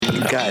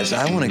Guys,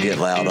 I want to get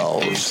loud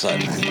all of a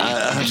sudden.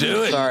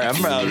 Do it. Sorry, I'm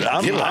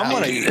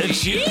gonna.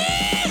 It's you.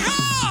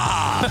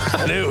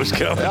 I knew it was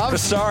coming. I'm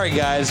sorry,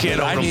 guys. Can't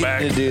but I hold 'em need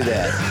back. to do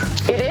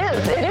that. It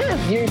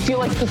is. You feel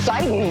like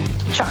Poseidon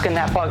chucking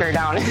that bugger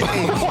down in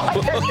the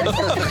water.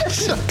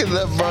 Chucking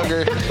that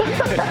bugger.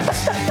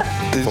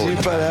 Did you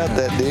butt out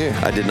that deer?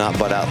 I did not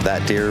butt out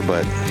that deer,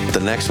 but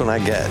the next one I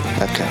get,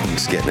 okay,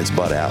 it's getting its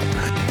butt out.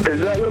 Is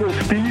that little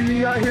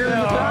Stevie out here in the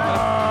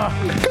back?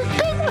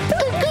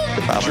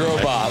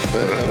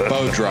 Drobop.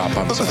 Bow drop,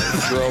 I'm sorry.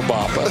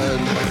 Drobop.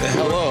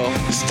 Hello.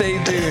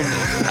 Stay tuned.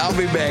 I'll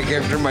be back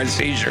after my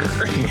seizure.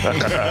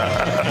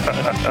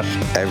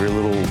 Every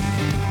little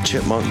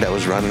chipmunk that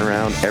was running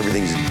around,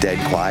 everything's dead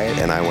quiet,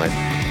 and I went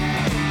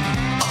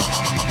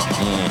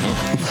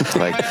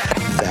like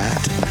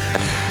that.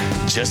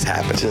 Just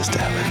happened.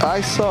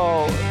 I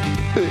saw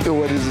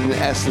what is in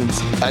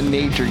essence a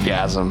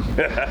nature-gasm.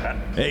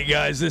 Hey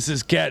guys, this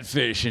is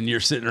Catfish, and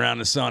you're sitting around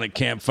the Sonic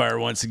Campfire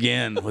once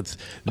again with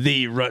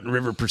the Rutten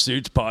River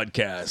Pursuits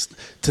podcast.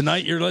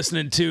 Tonight you're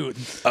listening to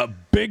a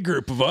big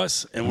group of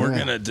us, and we're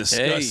going to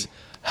discuss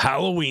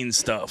Halloween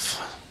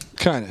stuff.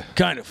 Kind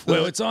of.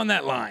 Well, it's on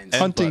that line.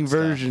 Hunting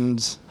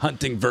versions.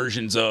 Hunting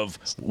versions of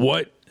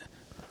what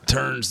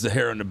turns the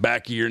hair on the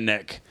back of your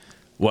neck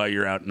while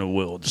you're out in the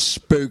woods.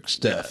 Spook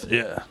stuff.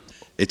 Yeah.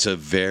 It's a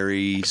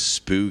very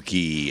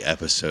spooky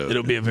episode.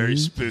 It'll be a very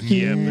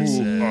spooky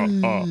episode.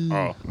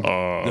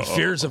 The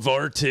fears of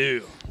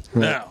R2.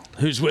 Now,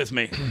 who's with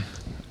me?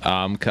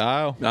 I'm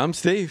Kyle. I'm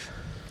Steve.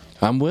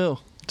 I'm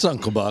Will. It's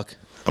Uncle Buck.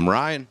 I'm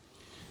Ryan.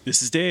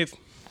 This is Dave.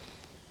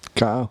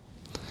 Kyle.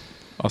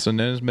 Also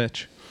known as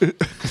Mitch.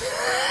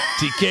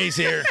 TK's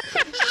here.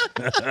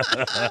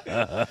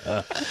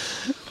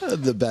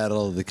 The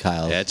Battle of the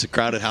Kyles. Yeah, it's a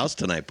crowded house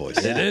tonight, boys.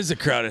 It is a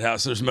crowded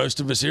house. There's most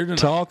of us here tonight.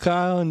 Tall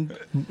Kyle and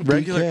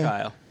Regular DK.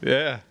 Kyle.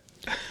 Yeah.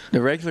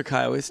 The regular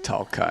Kyle is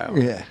tall Kyle.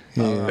 Yeah.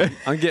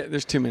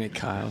 There's too many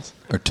Kyles.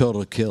 Or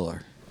Total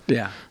Killer.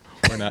 Yeah.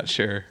 We're not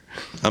sure.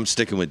 I'm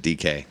sticking with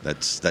DK.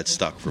 That's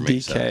stuck for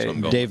me. So that's what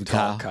I'm going David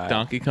Tall Kyle. Kyle.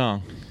 Donkey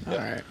Kong. All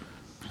right.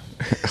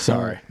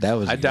 Sorry. That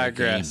was I a good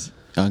digress.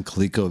 game on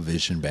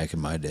ColecoVision back in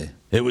my day.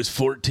 It was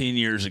 14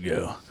 years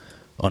ago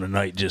on a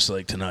night just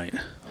like tonight.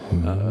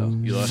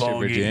 You lost your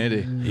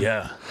virginity.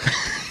 Yeah.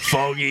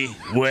 Foggy,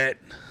 wet,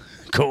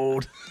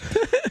 cold.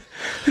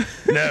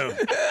 No.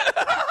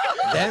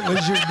 That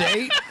was your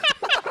date?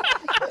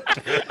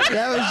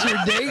 That was your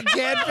date,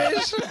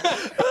 Catfish?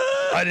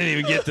 I didn't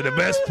even get to the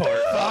best part.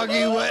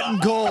 Foggy, wet,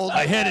 and cold.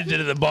 I headed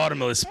to the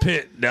bottomless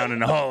pit down in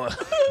the hollow.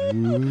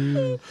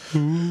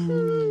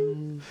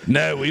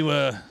 No, we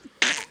were.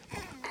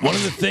 One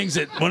of the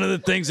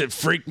things that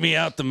freaked me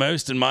out the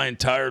most in my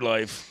entire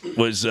life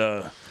was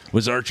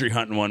archery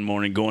hunting one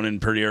morning, going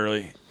in pretty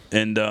early,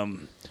 and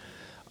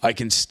I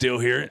can still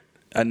hear it.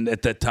 And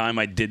at that time,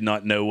 I did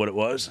not know what it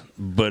was,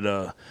 but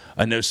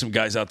I know some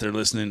guys out there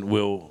listening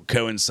will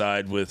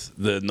coincide with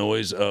the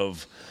noise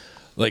of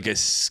like a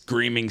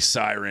screaming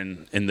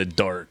siren in the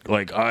dark.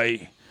 Like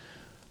I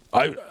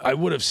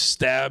would have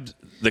stabbed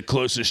the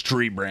closest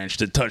tree branch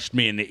that touched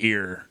me in the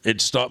ear.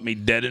 It stopped me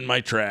dead in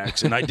my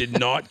tracks, and I did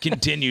not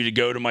continue to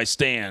go to my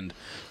stand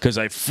because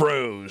I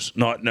froze,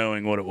 not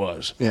knowing what it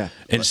was. Yeah.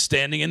 And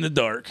standing in the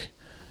dark,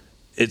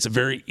 it's a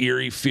very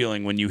eerie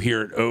feeling when you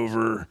hear it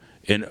over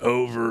and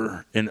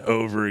over and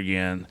over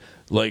again,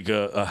 like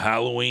a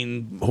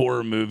Halloween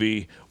horror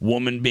movie,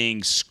 woman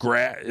being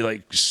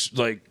like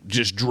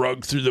just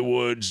drugged through the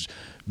woods,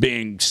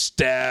 being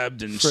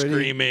stabbed and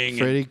screaming.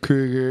 Freddy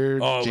Krueger,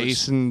 Oh,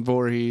 Jason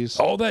Voorhees.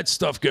 All that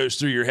stuff goes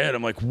through your head.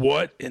 I'm like,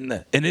 what in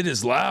the... And it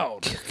is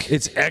loud.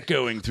 It's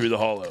echoing through the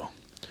hollow.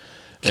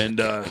 And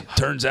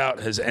turns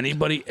out, has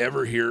anybody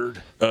ever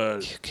heard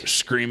a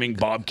screaming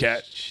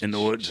bobcat in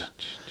the woods?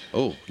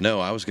 Oh, no,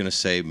 I was going to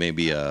say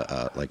maybe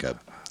like a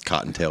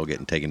cottontail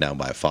getting taken down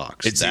by a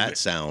fox. That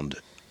sound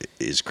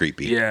is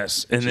creepy.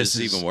 Yes, and this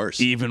is even worse.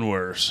 Even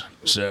worse.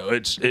 So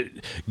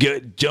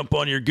jump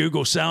on your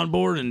Google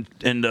soundboard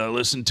and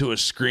listen to a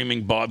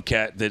screaming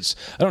bobcat. That's,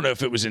 I don't know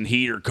if it was in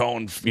heat or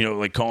calling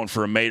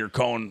for a mate or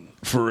calling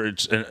for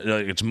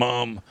its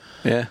mom.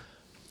 Yeah.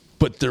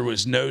 But there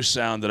was no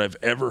sound that I've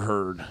ever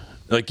heard.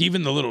 Like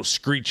even the little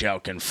screech owl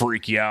can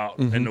freak you out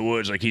in the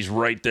woods. Like he's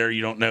right there.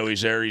 You don't know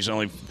he's there. He's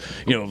only,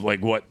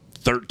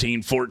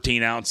 13,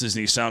 14 ounces,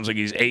 and he sounds like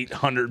he's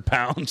 800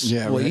 pounds.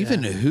 Yeah. Well, right.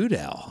 even a hoot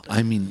owl.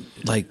 I mean,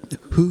 like,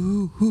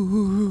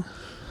 who?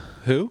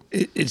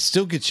 It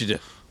still gets you to...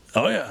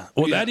 Oh, yeah.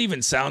 Well, that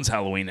even sounds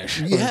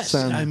Halloweenish. Yes.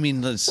 I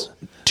mean, that's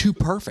too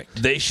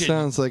perfect. They should...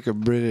 Sounds like a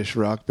British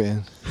rock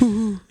band.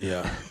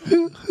 Yeah.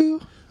 Who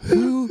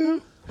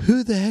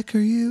the heck are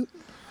you?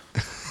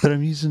 But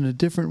I'm using a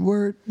different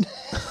word.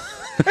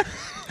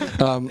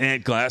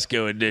 And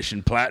Glasgow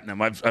Edition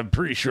Platinum. I'm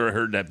pretty sure I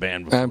heard that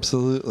band before.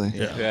 Absolutely.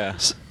 Yeah.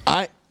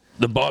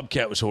 The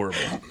Bobcat was horrible.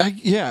 I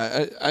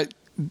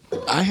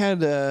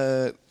had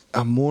a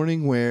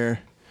morning where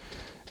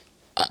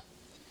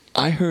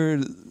I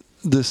heard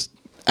this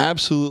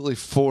absolutely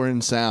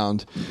foreign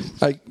sound.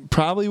 Like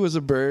probably was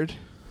a bird,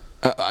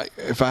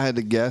 if I had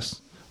to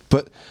guess.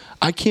 but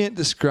I can't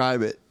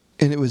describe it.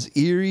 And it was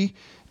eerie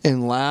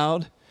and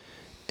loud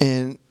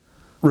and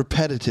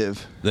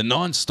repetitive. The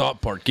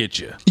non-stop part gets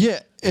you. Yeah,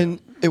 and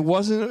it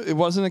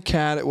wasn't a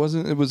cat. It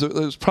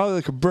was probably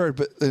like a bird,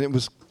 but then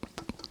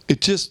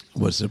it just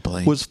Was it a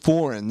plane? was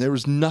foreign. There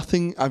was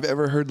nothing I've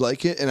ever heard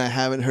like it, and I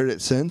haven't heard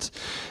it since.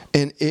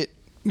 And it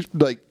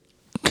like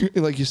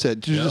you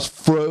said, you just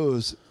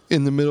froze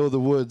in the middle of the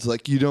woods.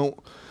 Like you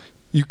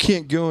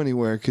can't go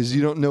anywhere because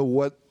you don't know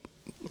what's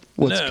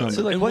coming.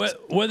 So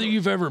whether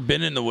you've ever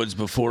been in the woods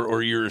before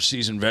or you're a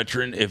seasoned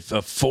veteran, if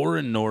a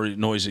foreign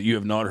noise that you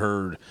have not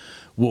heard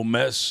will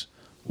mess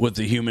with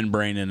the human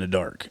brain in the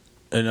dark.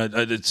 And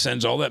it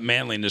sends all that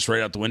manliness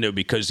right out the window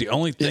because the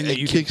only thing that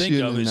you can think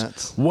of is,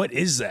 nuts. what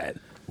is that?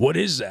 What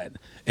is that?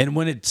 And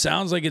when it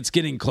sounds like it's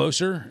getting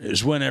closer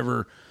is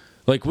whenever,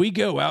 like we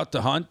go out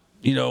to hunt,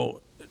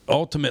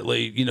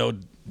 ultimately,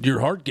 your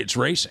heart gets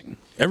racing.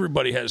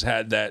 Everybody has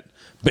had that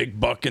big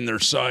buck in their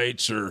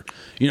sights or,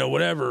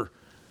 whatever.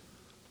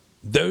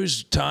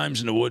 Those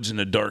times in the woods in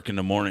the dark in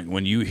the morning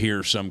when you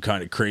hear some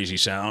kind of crazy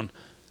sound,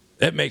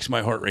 that makes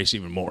my heart race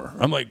even more.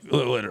 I'm like,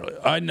 literally,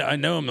 I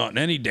know I'm not in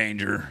any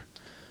danger,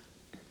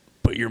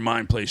 but your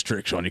mind plays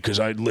tricks on you because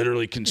I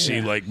literally can see,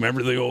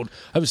 remember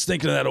I was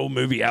thinking of that old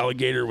movie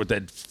Alligator with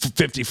that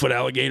 50-foot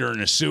alligator in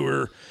a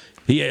sewer.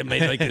 He had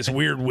made like this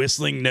weird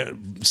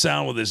whistling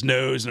sound with his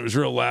nose, and it was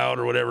real loud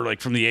or whatever, like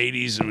from the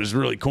 80s. It was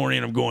really corny,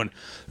 and I'm going,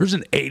 there's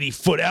an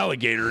 80-foot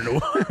alligator in the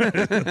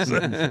woods.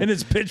 And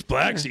it's pitch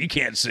black, so you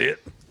can't see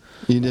it.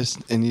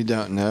 You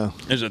don't know.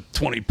 There's a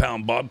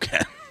 20-pound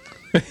bobcat.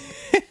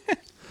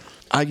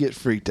 I get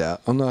freaked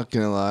out. I'm not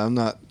gonna lie.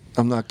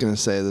 I'm not gonna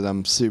say that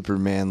I'm super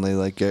manly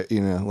like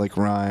like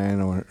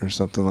Ryan or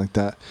something like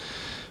that,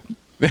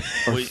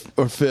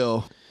 or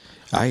Phil.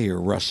 I hear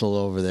rustle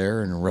over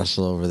there and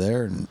rustle over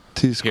there and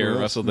two squirrels. Here,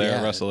 rustle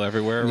there, rustle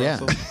everywhere. Yeah.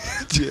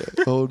 Rustle. Yeah,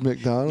 old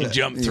McDonald. You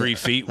jump 3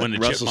 feet when the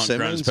Russell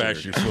chipmunk runs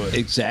Simmons past your foot.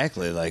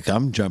 Exactly. Like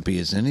I'm jumpy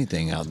as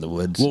anything out in the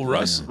woods. Well,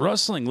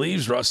 rustling,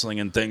 leaves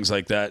rustling, and things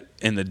like that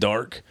in the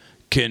dark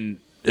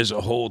is a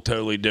whole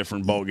totally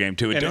different ball game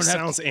too. It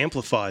sounds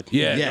amplified.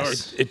 Yeah,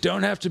 Yes. it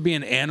don't have to be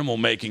an animal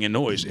making a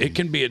noise. It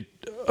can be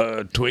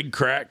a twig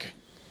crack,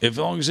 as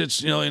long as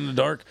it's in the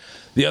dark.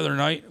 The other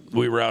night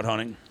we were out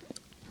hunting,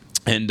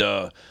 and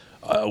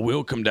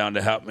Will come down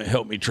to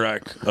help me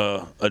track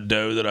a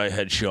doe that I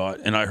had shot,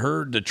 and I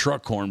heard the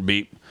truck horn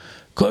beep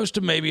close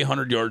to maybe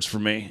 100 yards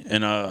from me,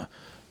 and I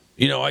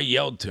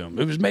yelled to him.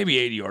 It was maybe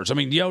 80 yards. I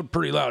mean, yelled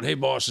pretty loud. Hey,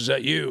 boss, is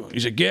that you?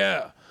 He's like,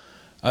 yeah.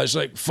 I was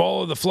like,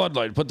 follow the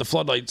floodlight. Put the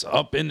floodlights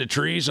up in the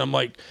trees. I'm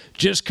like,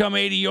 just come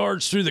 80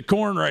 yards through the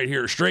corn right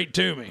here, straight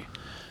to me.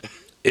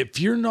 If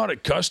you're not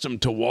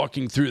accustomed to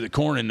walking through the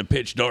corn in the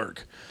pitch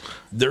dark,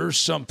 there's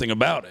something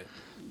about it.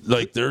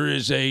 Like there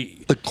is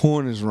the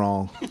corn is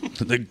wrong.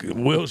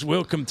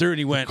 Will come through and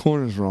he went, the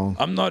corn is wrong.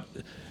 I'm not,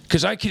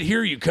 because I could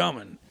hear you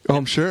coming. Oh,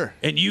 I'm sure.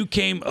 And you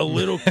came a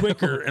little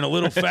quicker and a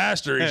little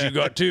faster as you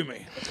got to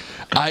me.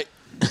 I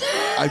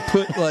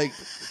put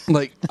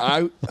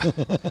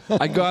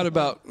I got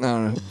about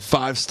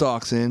 5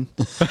 stalks in,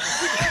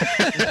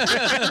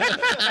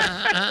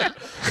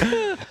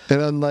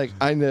 and I'm like,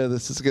 I know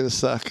this is gonna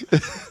suck.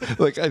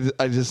 Like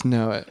I just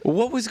know it.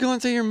 What was going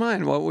through your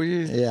mind? What were you?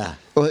 Yeah.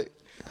 Like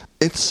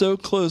it's so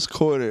close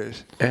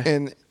quarters,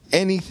 and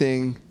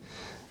anything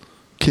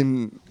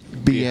can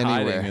be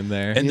anywhere hiding in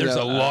there. And there's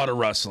a lot of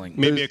rustling.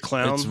 Maybe a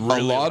clown. It's really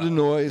a lot of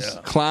noise,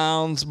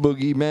 clowns,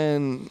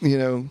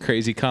 boogeymen,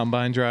 Crazy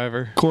combine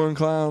driver. corn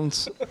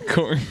clowns.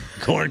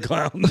 corn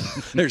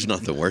clowns. There's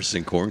nothing worse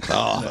than corn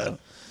clowns.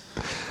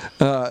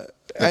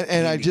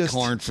 And I just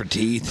corn for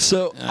teeth.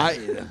 So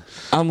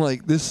I'm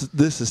like, this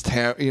is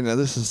terrible.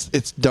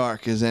 It's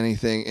dark as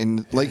anything,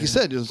 and like you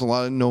said, there's a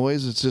lot of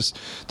noise. It's just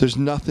there's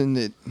nothing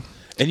that.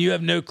 And you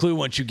have no clue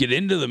once you get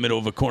into the middle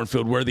of a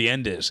cornfield where the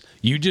end is.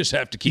 You just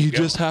have to keep going. You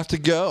just have to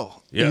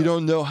go. Yeah. You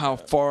don't know how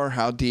far,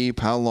 how deep,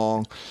 how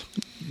long.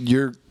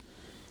 You're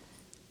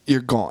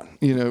gone.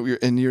 You're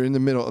in the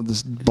middle of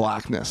this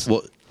blackness.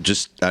 Well,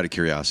 just out of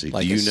curiosity,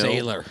 Like do you a know?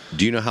 sailor.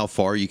 Do you know how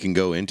far you can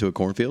go into a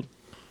cornfield?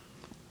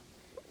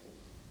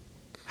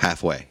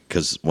 Halfway,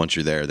 because once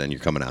you're there, then you're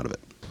coming out of it.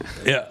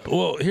 Yeah.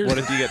 Well, What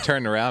if you get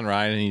turned around,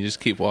 Ryan, and you just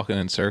keep walking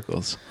in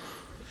circles?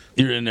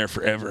 You're in there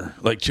forever,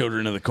 like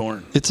children of the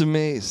corn. It's a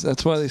maze.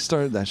 That's why they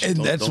started that shit.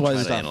 And that's don't why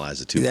try to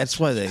analyze it too That's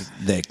why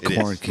the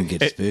corn is. can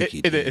get spooky.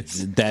 It dude.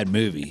 is. Bad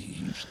movie,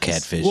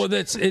 Catfish. Well,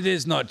 it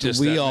is not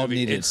just We that all movie.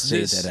 needed It's to say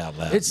this- that out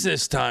loud. It's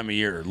this time of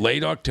year.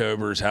 Late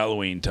October is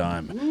Halloween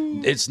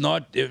time. It's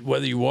not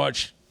whether you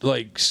watch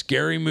like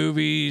scary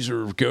movies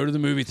or go to the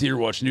movie theater,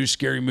 watch new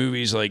scary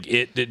movies like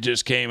It that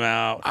just came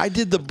out. I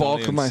did the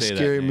bulk of even my say that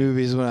scary name.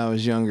 movies when I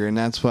was younger, and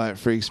that's why it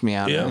freaks me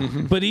out. Yeah.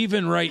 now. But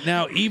even right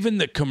now, even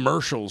the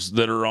commercials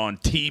that are on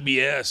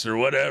TBS or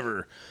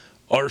whatever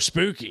are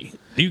spooky.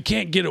 You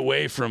can't get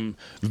away from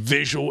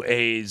visual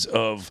aids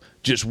of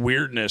just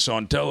weirdness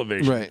on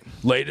television Right.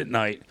 late at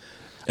night.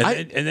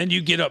 And then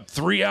you get up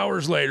 3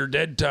 hours later,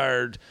 dead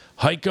tired,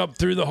 hike up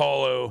through the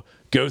hollow,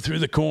 go through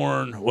the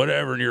corn,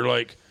 whatever, and you're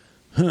like,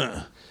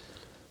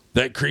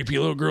 that creepy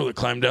little girl that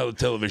climbed out of the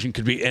television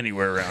could be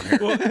anywhere around here.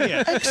 Well,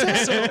 yeah.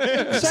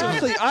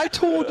 Exactly. I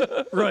told.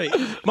 Right.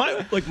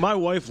 My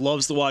wife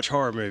loves to watch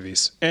horror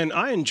movies, and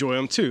I enjoy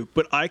them too.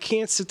 But I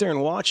can't sit there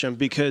and watch them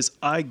because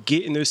I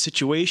get in those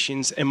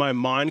situations, and my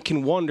mind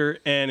can wander.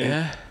 And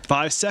in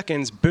 5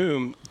 seconds,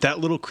 boom, that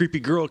little creepy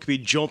girl could be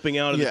jumping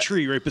out of the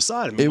tree right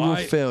beside me. It will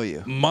fail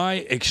you. My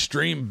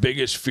extreme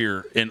biggest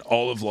fear in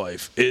all of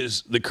life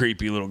is the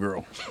creepy little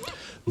girl.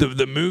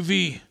 The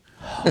movie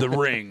The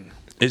Ring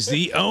is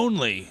the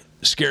only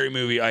scary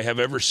movie I have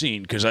ever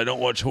seen because I don't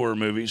watch horror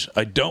movies.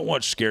 I don't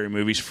watch scary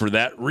movies for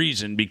that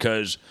reason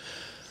because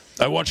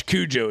I watched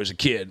Cujo as a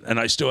kid and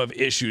I still have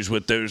issues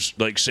with those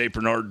like Saint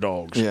Bernard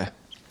dogs. Yeah.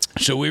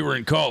 So we were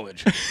in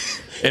college,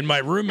 and my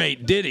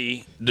roommate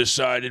Diddy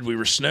decided we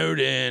were snowed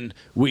in.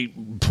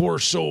 Poor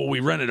soul, we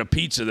rented a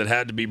pizza that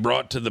had to be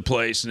brought to the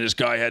place, and this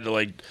guy had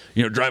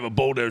to drive a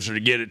bulldozer to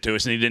get it to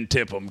us, and he didn't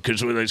tip him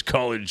because we're those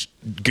college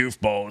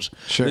goofballs.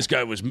 Sure. This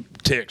guy was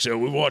ticked. So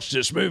we watched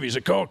this movie. He's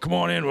like, "Oh, come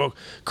on in." Well,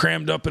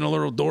 crammed up in a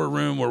little door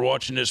room. We're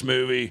watching this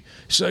movie.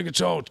 He's like,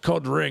 "It's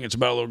called The Ring. It's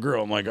about a little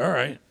girl." I'm like, "All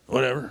right,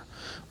 whatever."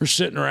 We're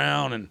sitting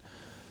around, and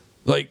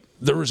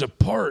there was a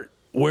part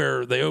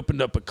where they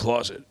opened up a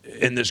closet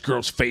and this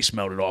girl's face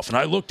melted off. And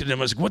I looked at him,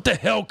 I was like, what the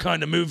hell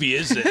kind of movie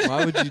is this?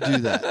 Why would you do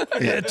that?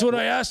 Yeah. That's what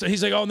I asked him.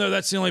 He's like, oh, no,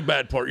 that's the only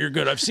bad part. You're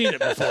good. I've seen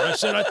it before. I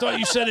said, I thought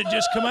you said it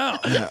just come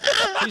out. Yeah.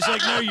 He's like,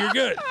 no, you're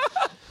good.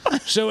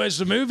 So as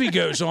the movie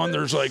goes on,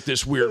 there's like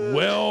this weird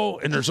well,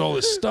 and there's all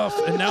this stuff.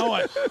 And now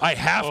I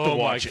have to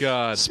watch it. Oh, my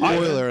God.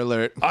 Spoiler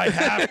alert. I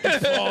have to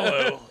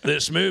follow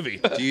this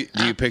movie. Do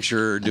you picture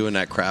her doing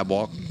that crab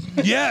walk?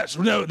 Yes.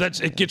 No,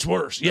 it gets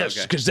worse.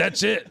 Yes, because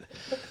that's it.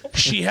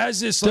 She has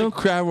this Don't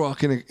crab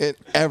walk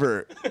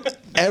ever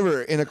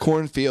in a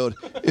cornfield.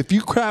 If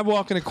you crab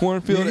walk in a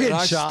cornfield and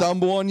I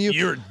stumble on you,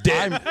 you're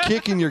dead. I'm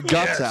kicking your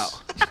guts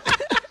out.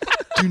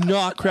 Do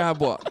not crab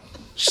walk.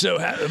 So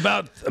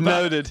about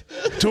Noted.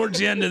 Towards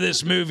the end of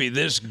this movie,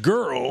 this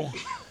girl,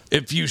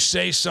 if you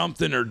say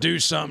something or do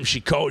something,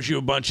 she calls you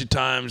a bunch of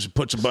times,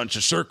 puts a bunch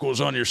of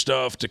circles on your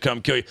stuff to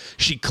come kill you.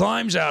 She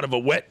climbs out of a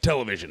wet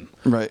television.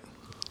 Right.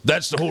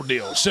 That's the whole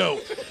deal.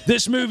 So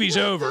this movie's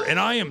over, and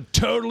I'm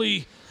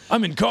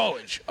in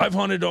college. I've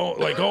hunted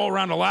all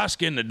around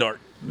Alaska in the dark.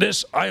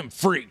 I am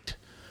freaked.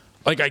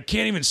 Like, I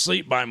can't even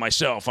sleep by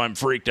myself. I'm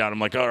freaked out. I'm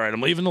like, all right,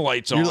 I'm leaving the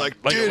lights on. You're like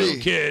a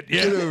little kid.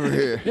 Yeah. Get over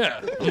here.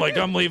 Yeah. I'm like,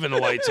 I'm leaving the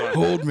lights on.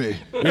 Hold me.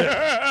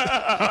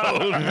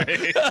 Hold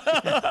me.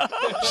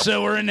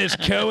 So we're in this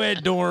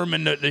co-ed dorm,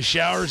 and the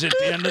shower's at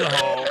the end of the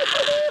hall.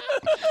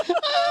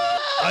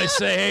 I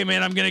say, hey,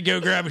 man, I'm going to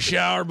go grab a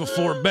shower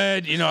before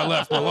bed. I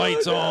left my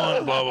lights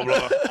on, blah, blah,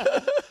 blah.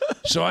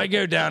 So I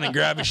go down and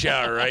grab a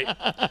shower, right?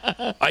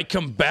 I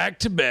come back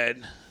to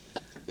bed,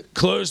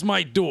 close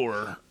my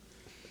door,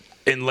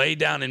 and lay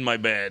down in my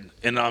bed,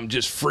 and I'm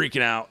just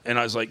freaking out. And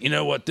I was like, you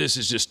know what? This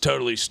is just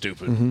totally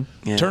stupid.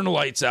 Mm-hmm. Yeah. Turn the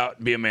lights out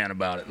and be a man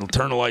about it. And I'll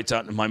turn the lights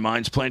out, and my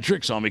mind's playing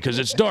tricks on me because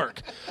it's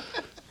dark.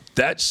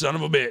 That son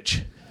of a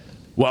bitch,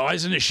 while I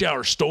was in the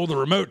shower, stole the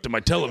remote to my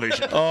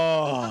television.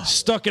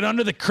 Stuck it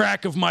under the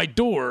crack of my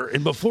door,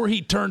 and before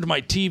he turned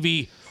my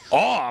TV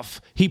off,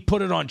 he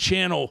put it on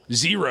channel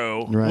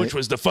 0, which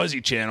was the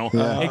fuzzy channel,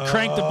 and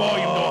cranked the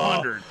volume to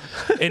 100.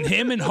 And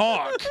him and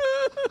Hawk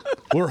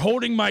were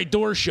holding my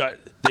door shut.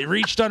 They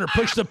reached under,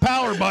 pushed the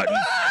power button.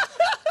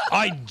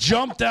 I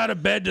jumped out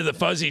of bed to the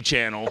fuzzy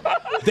channel.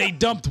 They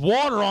dumped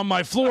water on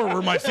my floor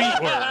where my feet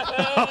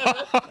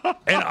were.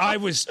 And I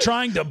was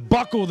trying to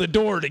buckle the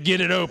door to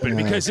get it open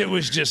because it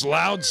was just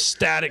loud,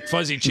 static,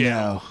 fuzzy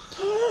channel.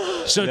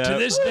 So to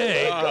this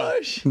day,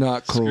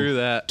 not cool. Screw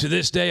that. To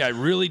this day, I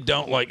really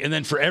don't like. And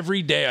then for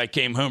every day I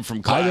came home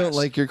from class, I don't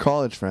like your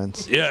college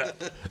friends. Yeah,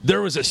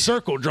 there was a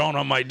circle drawn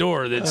on my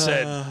door that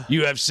said,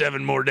 "You have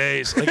 7 more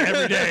days." Like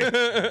every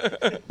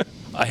day,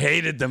 I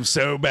hated them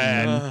so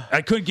bad.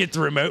 I couldn't get the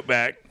remote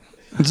back.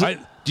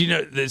 Do you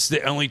know this is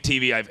the only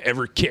TV I've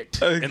ever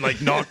kicked and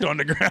knocked on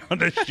the ground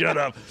to shut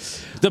up?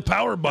 The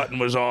power button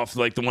was off,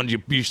 like the ones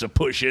you used to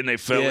push in. They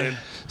fell in.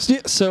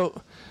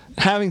 So.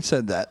 Having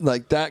said that,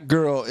 that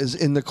girl is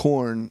in the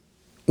corn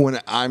when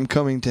I'm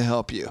coming to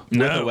help you.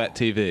 No. With a wet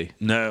TV.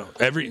 No.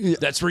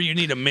 That's where you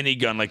need a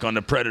minigun like on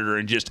the Predator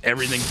and just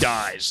everything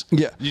dies.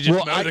 Yeah. You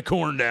just mow the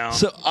corn down.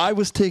 So I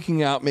was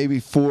taking out maybe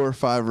 4 or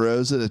 5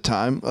 rows at a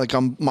time.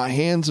 My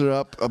hands are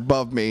up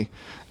above me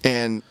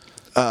and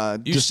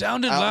you just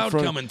sounded loud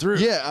coming through.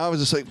 Yeah, I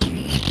was just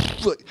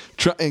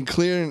and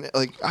clearing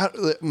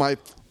my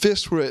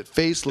fists were at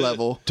face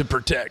level to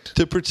protect,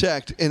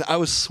 and I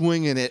was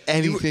swinging at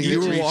anything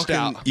that reached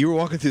out. You were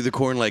walking through the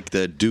corn like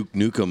the Duke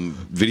Nukem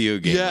video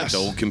game, like the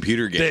old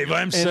computer game. Dave,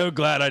 I'm so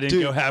glad I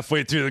didn't go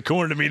halfway through the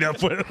corn to meet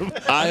up with him.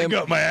 I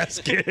got my ass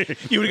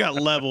kicked. You would have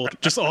got leveled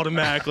just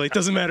automatically. It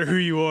doesn't matter who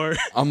you are.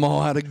 I'm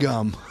all out of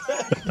gum.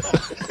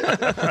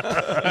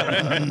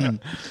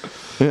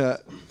 Yeah,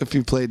 if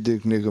you played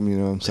Duke Nukem, you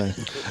know what I'm saying.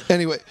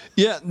 Anyway,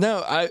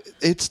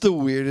 it's the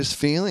weirdest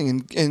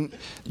feeling, and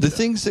the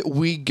things that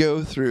we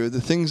go through,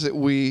 the things that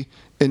we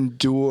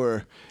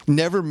endure,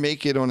 never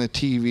make it on a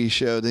TV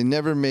show. They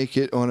never make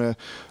it on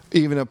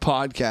even a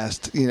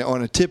podcast,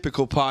 on a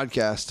typical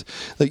podcast,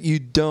 like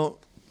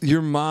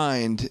your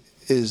mind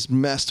is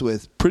messed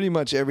with pretty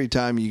much every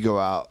time you go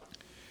out.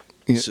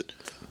 So,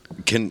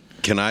 can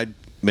I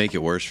make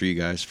it worse for you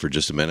guys for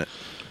just a minute?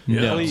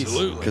 Yeah,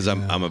 absolutely. Because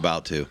I'm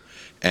about to.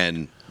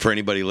 And for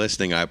anybody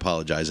listening, I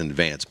apologize in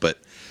advance. But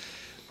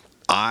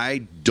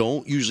I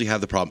don't usually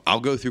have the problem. I'll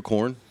go through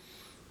corn.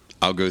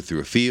 I'll go through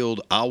a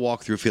field. I'll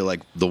walk through a field.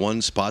 Like the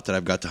one spot that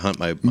I've got to hunt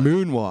my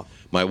moonwalk.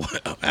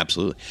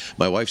 Absolutely.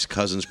 My wife's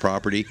cousin's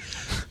property.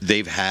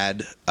 They've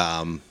had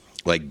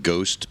like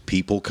ghost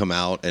people come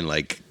out and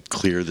like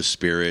clear the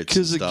spirits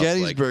because of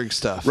Gettysburg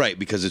stuff, right?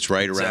 Because it's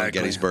right around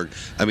Gettysburg.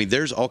 I mean,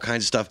 there's all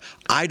kinds of stuff.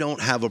 I don't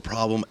have a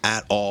problem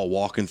at all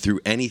walking through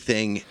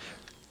anything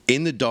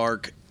in the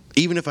dark,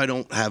 even if I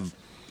don't have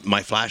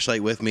my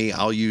flashlight with me.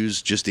 I'll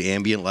use just the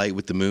ambient light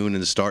with the moon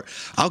and the star.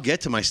 I'll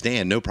get to my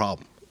stand, no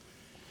problem.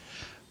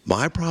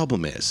 My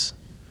problem is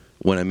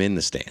when I'm in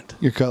the stand.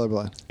 You're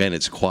colorblind, and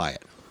it's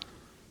quiet.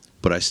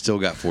 But I still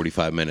got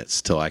 45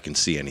 minutes till I can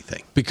see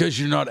anything because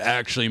you're not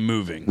actually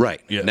moving. Right.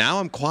 Yes. Now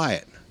I'm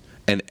quiet.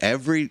 And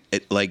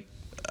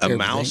a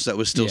mouse that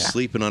was still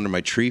sleeping under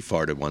my tree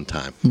farted one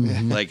time.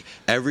 Like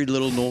every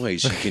little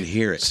noise, you can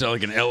hear it. Sound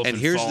like an elephant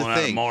and here's falling the out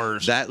thing, of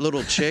Mars. That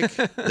little chick,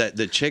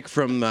 the chick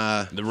from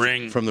the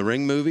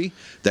Ring movie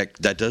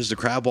that does the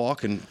crab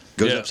walk and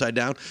goes upside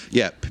down.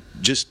 Yeah,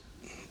 just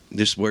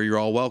where you're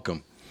all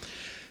welcome.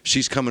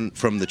 She's coming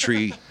from the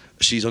tree.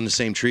 She's on the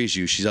same tree as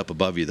you. She's up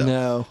above you, though.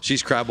 No.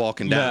 She's crab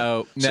walking down.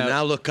 No. So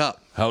now look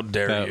up. How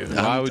dare you?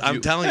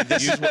 I'm telling you,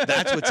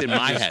 that's what's in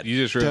my head.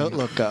 You just don't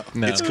look up.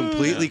 No. It's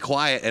completely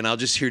quiet, and I'll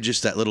just hear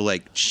just that little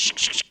like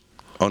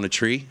on a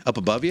tree up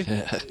above you.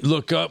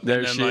 Look up. There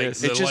and then,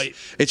 she like,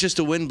 is. It's just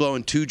the wind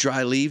blowing two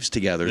dry leaves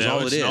together. Is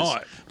all it is.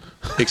 Not.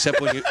 Except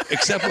when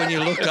you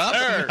look up.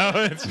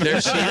 There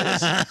she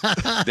is.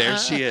 There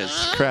she is.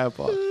 Crap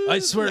off. I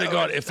swear to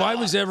God, if I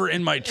was ever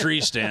in my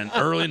tree stand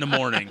early in the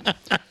morning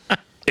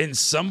and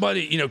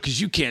somebody,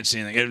 because you can't see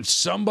anything, and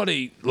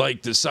somebody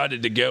like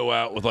decided to go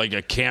out with like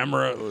a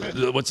camera,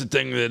 what's the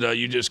thing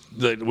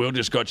that Will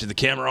just got you, the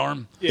camera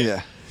arm?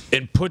 Yeah.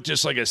 And put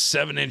just like a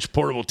 7-inch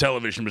portable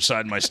television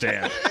beside my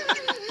stand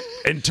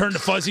and turn the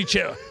fuzzy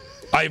channel.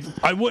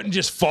 I wouldn't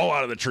just fall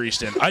out of the tree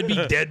stand. I'd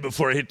be dead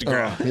before I hit the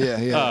ground.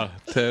 Yeah.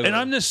 Totally. And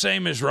I'm the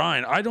same as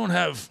Ryan. I don't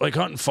have, like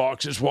hunting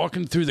foxes,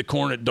 walking through the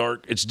corn at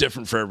dark, it's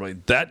different for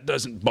everybody. That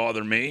doesn't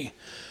bother me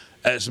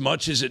as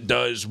much as it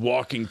does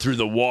walking through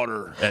the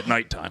water at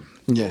nighttime.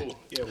 Yeah.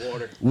 Yeah,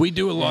 water. We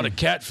do a lot of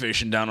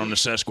catfishing down on the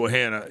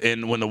Susquehanna,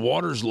 and when the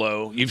water's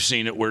low, you've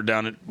seen it, we're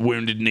down at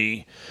Wounded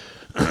Knee.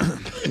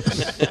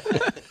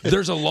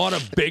 There's a lot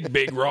of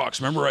big rocks.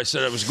 Remember I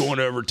said I was going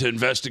over to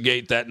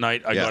investigate that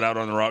night? I got out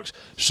on the rocks.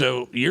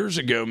 So years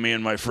ago, me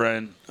and my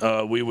friend,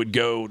 we would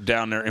go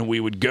down there, and we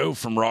would go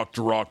from rock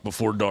to rock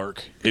before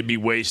dark. It'd be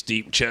waist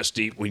deep, chest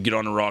deep. We'd get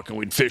on the rock, and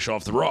we'd fish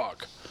off the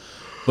rock.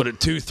 But at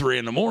 2, 3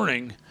 in the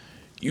morning,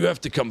 you have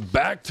to come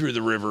back through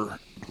the river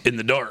in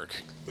the dark.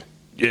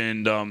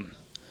 And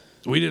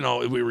we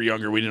were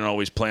younger. We didn't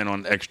always plan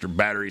on extra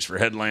batteries for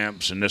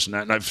headlamps and this and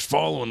that. And I was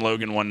following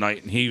Logan one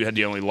night, and he had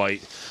the only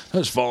light. I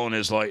was following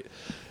his light.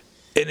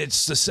 And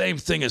it's the same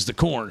thing as the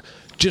corn.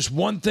 Just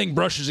one thing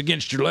brushes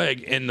against your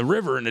leg in the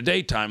river in the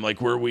daytime,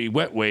 like where we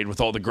wet wade with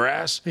all the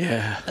grass.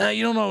 Yeah.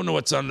 You don't know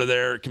what's under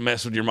there. It can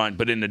mess with your mind.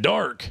 But in the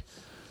dark,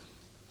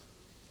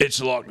 it's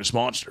a Loch Ness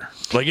Monster.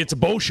 Like it's a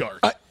bull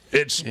shark.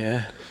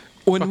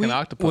 When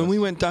octopus. When we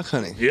went duck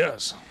hunting,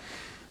 Yes.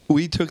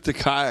 we took the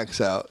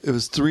kayaks out. It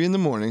was 3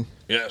 in.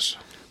 Yes.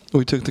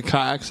 We took the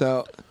kayaks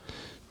out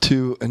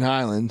to an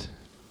island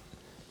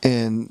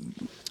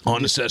and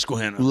On the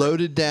Susquehanna.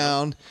 loaded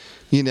down.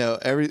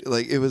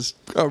 It was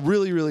a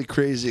really, really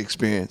crazy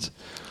experience.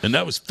 And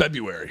that was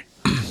February.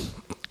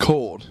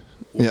 Cold.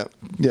 Yep,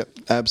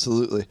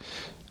 absolutely.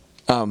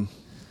 I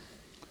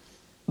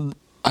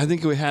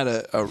think we had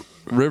a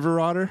river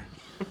otter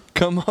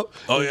come up.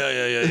 Oh,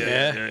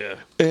 yeah.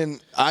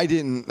 And I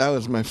didn't. That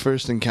was my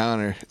first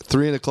encounter.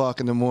 3 o'clock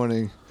in the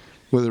morning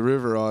with a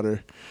river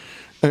otter.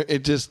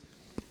 It just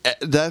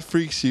that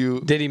freaks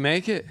you. Did he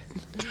make it?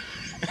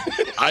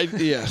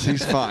 Yes,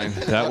 he's fine.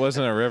 That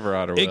wasn't a river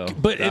otter, Will.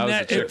 But that was a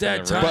at chick that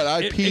from the time, But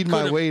I peed my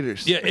could've-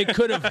 waders. Yeah, it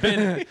could have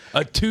been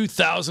a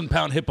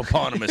 2,000-pound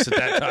hippopotamus at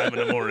that time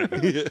in the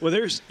morning. Well,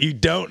 there's You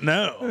don't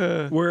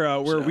know.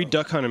 where we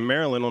duck hunt in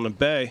Maryland on the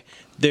bay.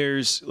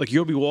 There's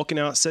you'll be walking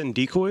out setting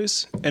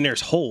decoys, and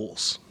there's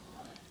holes,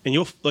 and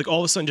you'll all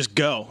of a sudden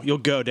you'll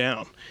go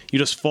down. You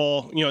just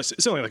fall.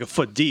 It's only like a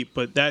foot deep,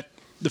 but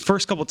the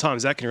first couple of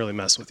times that can really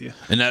mess with you.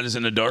 And that is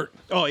in the dark?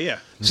 Oh yeah.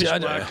 See,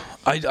 Pitch black.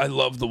 I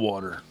love the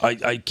water.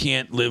 I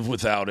can't live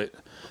without it.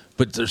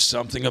 But there's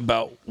something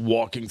about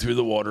walking through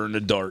the water in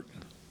the dark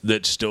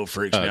that still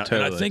freaks me out.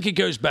 Totally. And I think it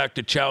goes back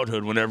to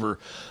childhood whenever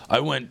I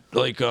went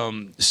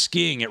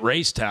skiing at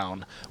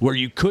Racetown where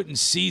you couldn't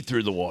see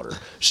through the water.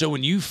 So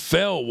when you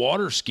fell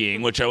water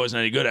skiing, which I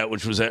wasn't any good at,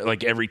 which was at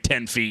like every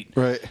 10 feet,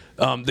 Right.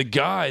 The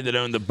guy that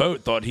owned the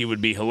boat thought he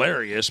would be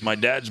hilarious. My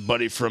dad's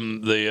buddy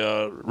from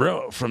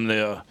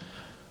the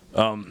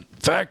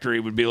factory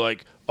would be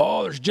like,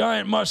 oh, there's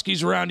giant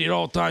muskies around you at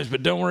all times,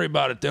 but don't worry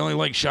about it. They only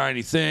like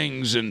shiny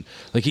things. And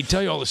like he'd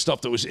tell you all the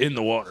stuff that was in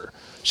the water.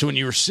 So when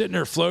you were sitting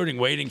there floating,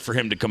 waiting for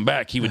him to come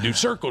back, he would do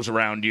circles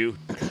around you.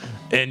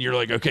 And you're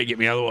like, okay, get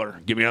me out of the water.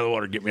 Get me out of the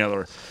water. Get me out of the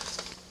water.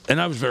 And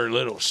I was very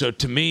little. So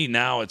to me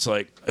now it's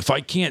like, if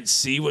I can't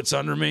see what's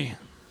under me,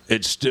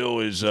 it still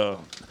is.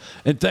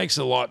 And thanks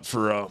a lot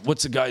for,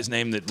 what's the guy's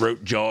name that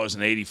wrote Jaws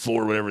in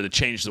 '84, whatever, that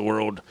changed the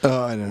world?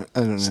 Oh, I don't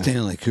know.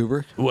 Stanley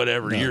Kubrick?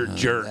 Whatever, you're a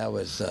jerk. That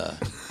was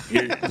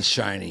The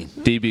Shining.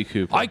 D.B.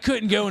 Cooper. I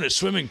couldn't go in a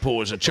swimming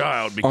pool as a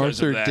child because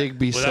Arthur of that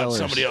Digby without Sellers.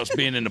 somebody else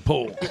being in the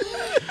pool.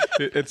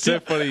 It's so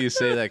funny you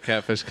say that,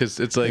 Catfish, because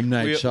it's like M.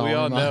 Night we all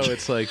Shyamalan. know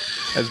it's like,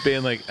 as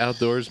being like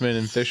outdoorsmen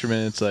and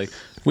fishermen, it's like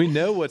we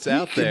know what's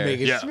out there.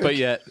 Yeah. But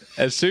yet,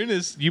 as soon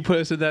as you put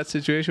us in that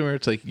situation where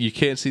it's like you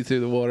can't see through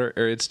the water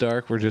or it's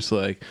dark, we're just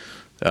like,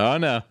 oh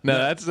no,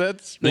 that's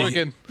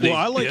freaking. Well,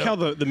 I like how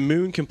the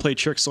moon can play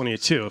tricks on you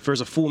too. If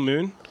there's a full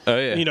moon, Oh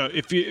yeah. you know,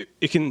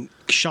 it can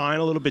shine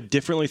a little bit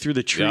differently through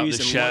the trees,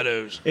 the and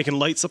shadows. It can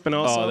light something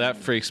else Oh, up. that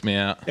freaks me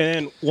out.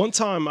 And one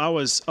time I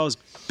was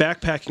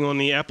backpacking on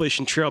the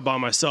Appalachian Trail by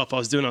myself. I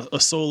was doing a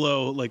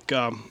solo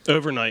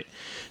overnight.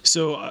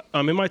 So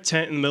I'm in my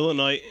tent in the middle of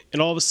the night,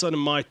 and all of a sudden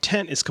my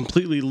tent is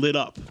completely lit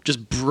up,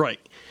 just bright.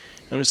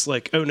 I'm just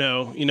like, oh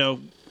no,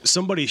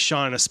 somebody's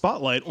shining a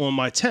spotlight on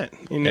my tent.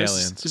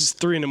 Aliens. This is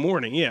 3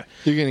 a.m. Yeah.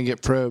 You're gonna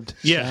get probed.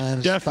 Yeah, Shine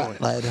a definitely.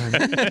 spotlight on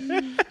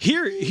it.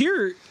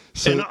 Here,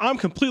 and I'm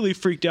completely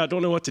freaked out.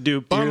 Don't know what to do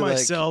by You're like-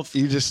 myself.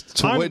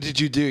 So what did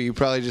you do? You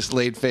probably just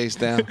laid face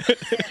down.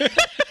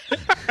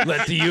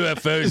 Let the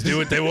UFOs do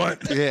what they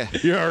want. Yeah.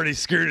 You're already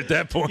screwed at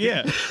that point.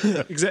 Yeah,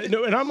 exactly.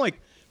 No, and I'm like,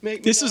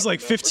 this is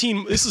like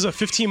 15. This is a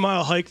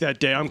 15-mile hike that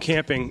day. I'm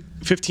camping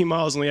 15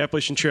 miles on the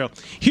Appalachian Trail.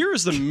 Here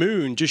is the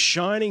moon just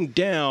shining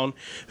down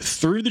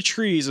through the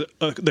trees,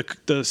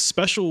 the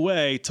special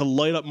way to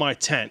light up my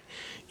tent.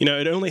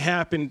 It only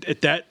happened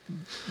at that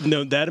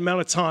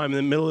amount of time in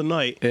the middle of the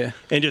night,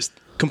 and just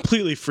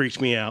completely freaked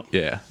me out.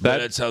 Yeah.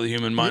 That's how the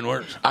human mind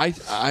works.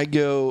 I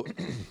go.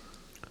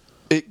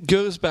 It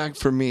goes back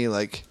for me.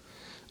 Like,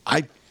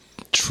 I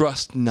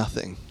trust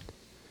nothing.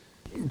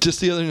 Just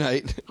the other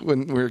night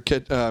when we were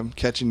catching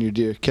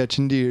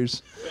catching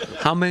deers.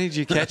 How many did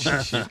you catch?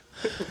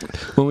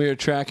 When we were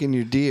tracking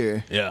your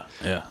deer, Yeah.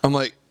 I'm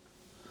like,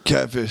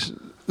 Catfish,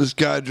 this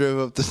guy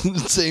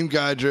the same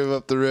guy drove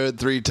up the road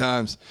 3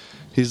 times.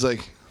 He's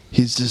like,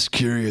 he's just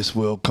curious,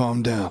 Will,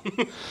 calm down.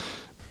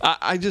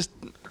 I just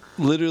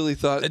literally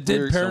thought It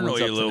did paranoid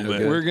you a little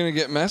bit. we're going to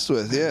get messed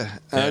with, yeah.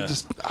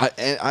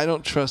 I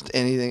don't trust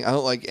anything. I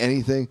don't like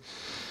anything.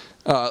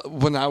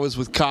 When I was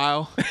with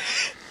Kyle,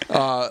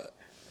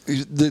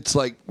 it's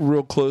like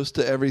real close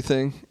to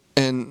everything.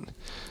 And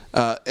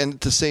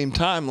at the same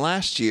time,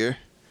 last year,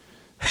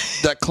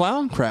 that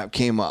clown crap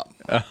came up.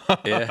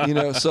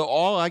 Yeah. So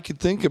all I could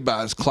think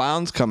about is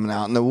clowns coming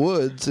out in the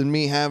woods and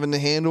me having to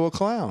handle a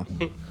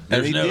clown.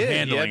 There's he no did.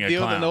 handling You had to a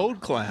deal with clown. an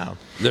old clown.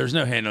 There's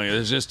no handling it.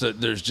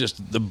 There's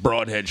just the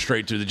broadhead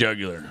straight through the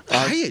jugular.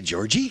 Hiya,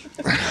 Georgie.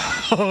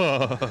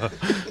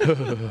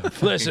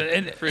 Listen,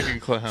 and Freaking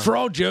clown. for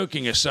all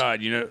joking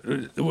aside,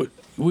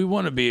 we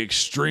want to be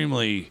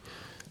extremely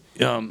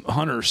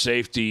hunter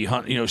safety.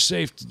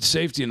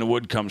 Safety in the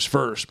wood comes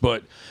first.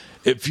 But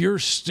if you're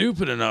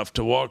stupid enough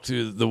to walk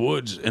through the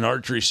woods in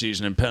archery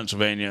season in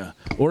Pennsylvania,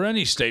 or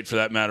any state for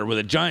that matter, with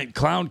a giant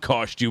clown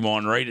costume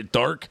on right at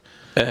dark,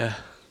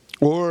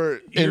 Or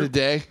in a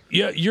day.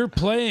 yeah, you're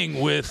playing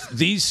with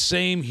these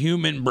same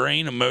human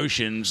brain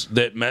emotions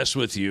that mess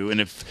with you. And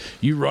if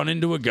you run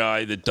into a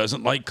guy that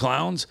doesn't like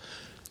clowns,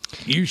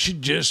 you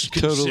should just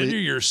consider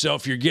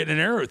yourself you're getting an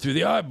arrow through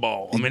the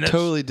eyeball. I mean, that's,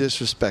 Totally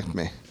disrespect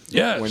me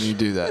yes, when you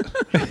do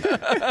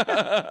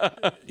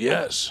that.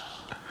 yes.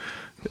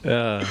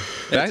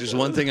 There's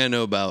one thing I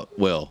know about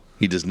Will.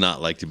 He does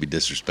not like to be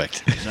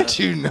disrespected.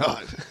 Do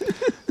not.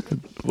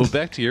 Well,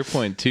 back to your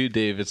point too,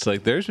 Dave. It's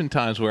like there's been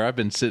times where I've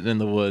been sitting in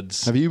the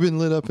woods. Have you been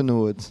lit up in the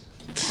woods?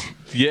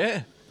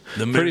 Yeah,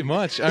 The moon, pretty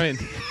much. I mean,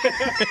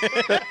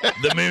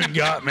 the moon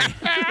got me.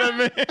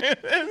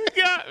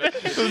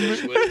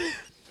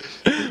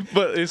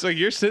 but it's like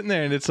you're sitting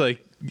there and it's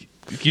like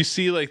you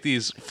see like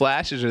these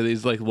flashes or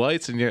these like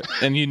lights and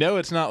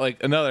it's not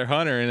like another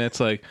hunter and it's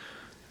like,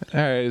 all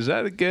right, is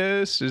that a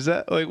ghost? Is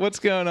that like what's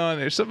going on?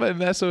 There's somebody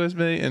messing with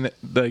me, and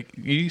like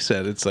you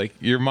said, it's like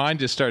your mind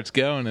just starts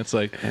going. It's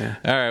like, all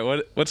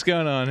right, what's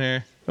going on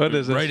here? What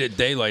is this? Right at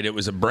daylight, it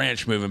was a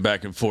branch moving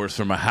back and forth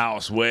from a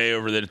house way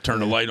over there to turn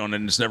the light on,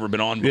 and it's never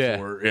been on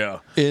before. Yeah.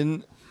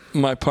 In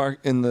my park,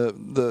 in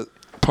the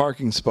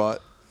parking spot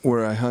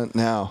where I hunt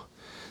now,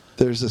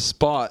 there's a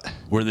spot.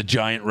 Where the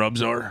giant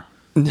rubs are.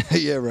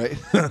 Yeah, right.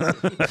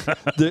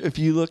 If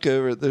you look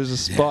over, there's a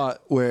spot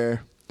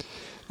where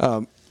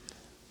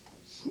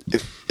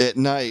at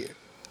night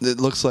it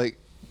looks like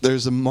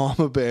there's a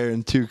mama bear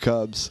and 2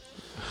 cubs.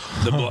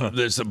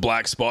 There's the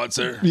black spots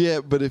there. Yeah,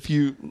 but if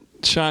you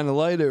shine a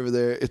light over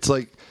there, it's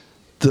like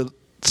the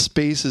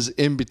spaces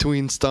in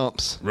between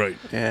stumps. Right.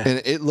 Yeah.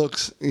 And it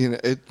looks,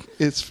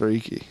 it's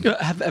freaky.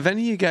 Have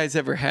any of you guys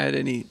ever had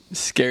any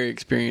scary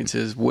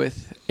experiences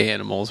with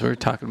animals? We're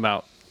talking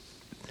about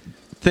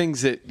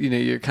things that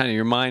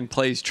your mind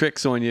plays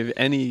tricks on you.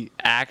 Any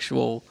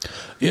actual?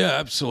 Yeah,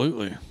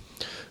 absolutely.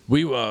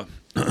 Me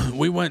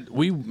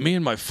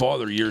and my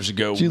father years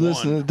ago. Did you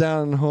listen to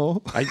Down the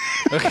Hole?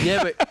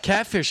 Yeah, but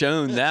Catfish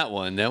owned that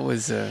one. That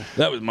was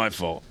my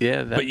fault.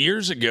 Yeah, but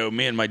years ago,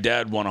 me and my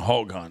dad won a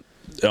hog hunt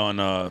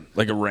on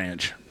like a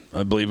ranch.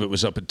 I believe it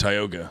was up in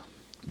Tioga,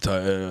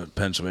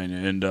 Pennsylvania,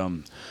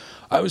 and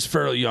I was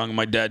fairly young.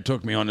 My dad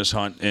took me on this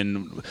hunt,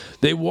 and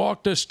they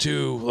walked us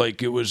to,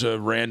 like, it was a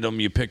random,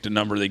 you picked a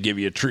number, they give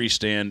you a tree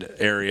stand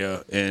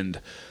area,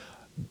 and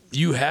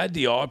you had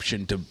the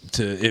option to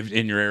if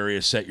in your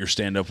area, set your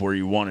stand up where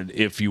you wanted,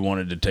 if you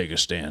wanted to take a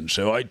stand.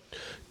 So I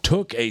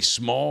took a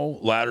small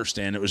ladder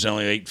stand that was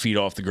only 8 feet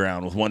off the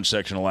ground with one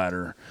section of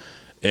ladder,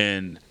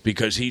 and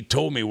because he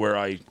told me where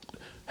I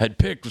had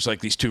picked was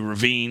like these 2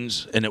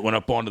 ravines, and it went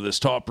up onto this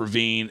top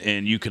ravine,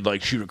 and you could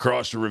like shoot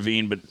across the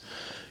ravine, but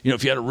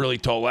if you had a really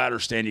tall ladder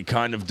stand, you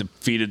kind of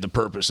defeated the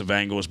purpose of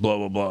angles, blah,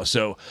 blah, blah.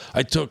 So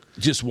I took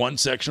just one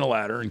section of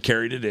ladder and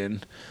carried it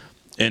in.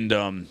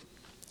 And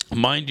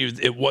mind you,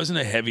 it wasn't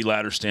a heavy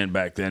ladder stand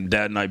back then.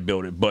 Dad and I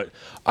built it. But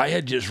I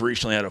had just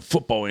recently had a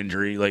football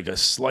injury, like a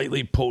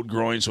slightly pulled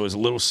groin, so it was a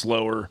little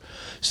slower.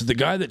 So the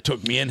guy that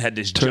took me in had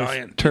this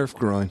giant... Turf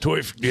groin.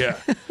 Yeah.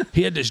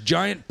 He had this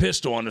giant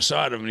pistol on the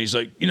side of him, and he's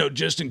like,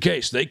 just in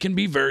case. They can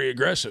be very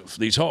aggressive,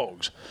 these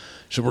hogs.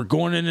 So we're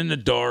going in the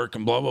dark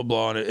and blah, blah,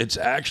 blah. And it's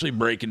actually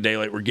breaking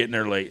daylight. We're getting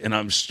there late. And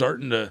I'm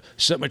starting to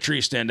set my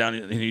tree stand down.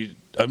 And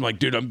I'm like,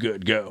 dude, I'm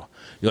good. Go.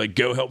 You're like,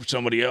 go help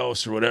somebody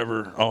else or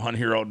whatever. I'll hunt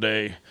here all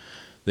day.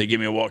 They give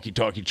me a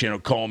walkie-talkie channel.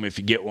 Call me if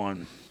you get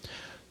one.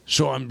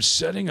 So I'm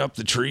setting up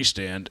the tree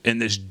stand. And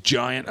this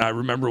giant, I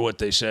remember what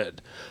they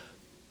said.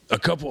 A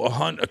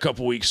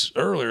couple weeks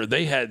earlier,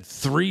 they had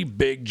 3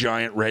 big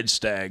giant red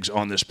stags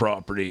on this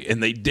property.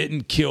 And they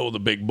didn't kill the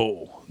big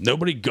bull.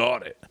 Nobody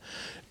got it.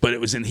 But it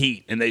was in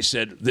heat, and they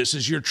said, this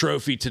is your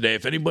trophy today.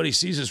 If anybody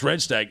sees this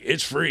red stag,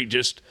 it's free.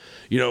 Just,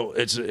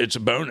 it's a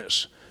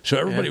bonus. So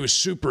everybody was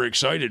super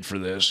excited for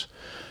this.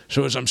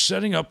 So as I'm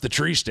setting up the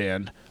tree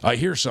stand, I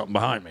hear something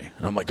behind me.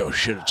 And I'm like, oh,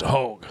 shit, it's a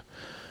hog.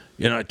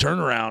 I turn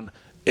around,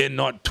 and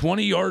not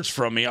 20 yards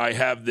from me, I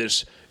have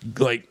this,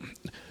 like...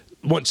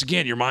 Once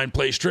again, your mind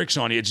plays tricks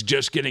on you. It's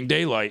just getting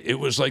daylight. It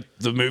was like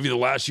the movie The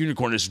Last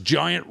Unicorn, this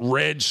giant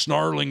red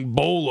snarling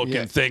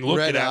bull-looking thing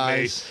looking at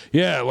eyes. me.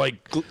 Yeah,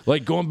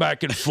 like going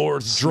back and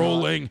forth,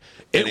 drooling.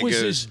 It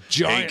was this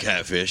giant... Hey,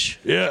 catfish.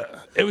 Yeah.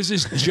 It was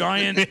this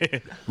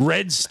giant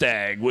red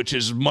stag, which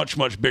is much,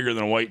 much bigger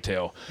than a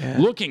whitetail,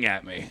 looking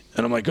at me.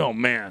 And I'm like, oh,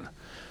 man.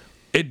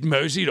 It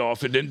moseyed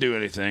off. It didn't do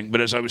anything.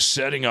 But as I was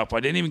setting up, I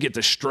didn't even get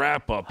the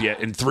strap up yet,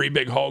 and 3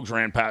 big hogs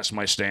ran past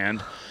my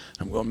stand.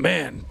 I'm going,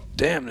 man,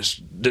 damn,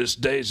 this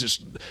day is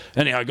just...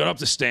 Anyhow, I got up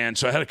the stand,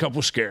 so I had a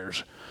couple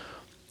scares.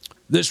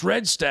 This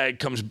red stag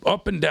comes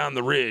up and down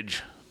the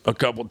ridge a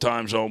couple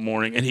times all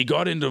morning, and he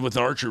got into with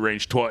an archery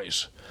range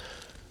twice.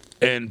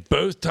 And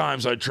both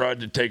times I tried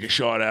to take a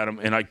shot at him,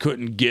 and I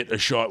couldn't get a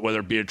shot,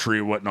 whether it be a tree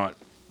or whatnot.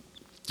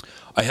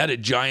 I had a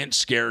giant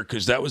scare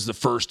because that was the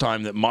first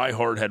time that my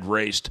heart had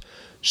raced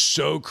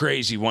so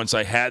crazy once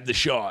I had the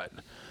shot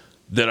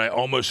that I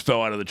almost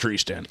fell out of the tree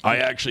stand. I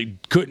actually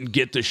couldn't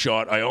get the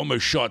shot. I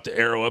almost shot the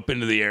arrow up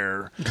into the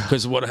air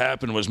because what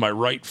happened was my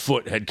right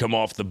foot had come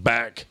off the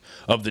back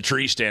of the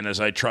tree stand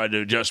as I tried to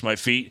adjust my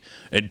feet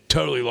and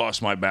totally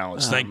lost my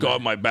balance. Thank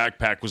God my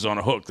backpack was on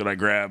a hook that I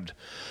grabbed.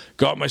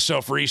 Got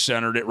myself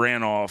recentered. It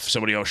ran off.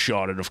 Somebody else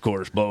shot it, of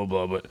course, blah,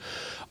 blah, blah. But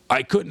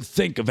I couldn't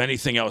think of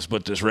anything else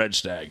but this red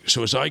stag.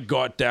 So as I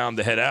got down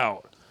to head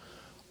out,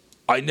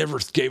 I never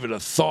gave it a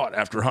thought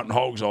after hunting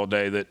hogs all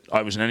day that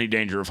I was in any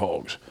danger of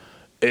hogs.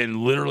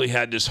 And literally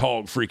had this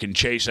hog freaking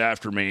chase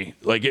after me.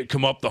 Like, it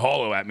come up the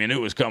hollow at me. I knew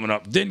it was coming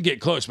up. Didn't get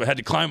close, but had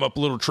to climb up a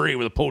little tree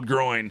with a pulled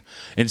groin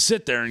and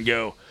sit there and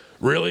go,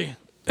 really?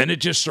 And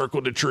it just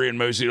circled the tree and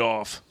moseyed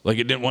off. Like,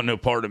 it didn't want no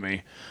part of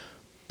me.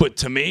 But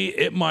to me,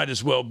 it might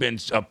as well have been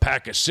a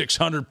pack of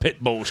 600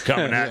 pit bulls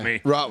coming at me.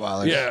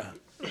 Rottweilers. Yeah.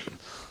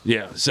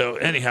 Yeah. So,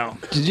 anyhow.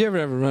 Did you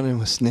ever run in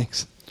with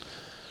snakes?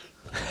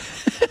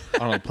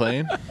 On a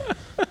plane?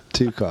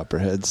 2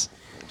 copperheads.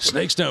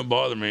 Snakes don't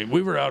bother me.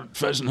 We were out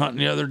pheasant hunting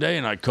the other day,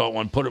 and I caught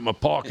one, put it in my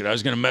pocket. I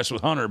was going to mess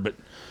with Hunter, but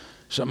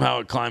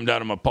somehow it climbed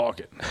out of my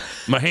pocket.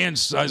 My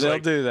hands, I was They'll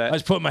do that. I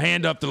was putting my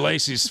hand up to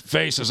Lacey's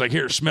face. I was like,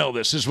 here, smell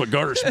this. This is what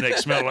garter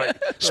snakes smell like.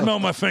 Smell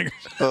my fingers.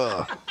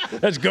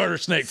 That's garter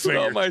snake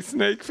fingers. Smell my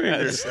snake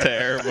fingers. That's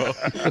terrible.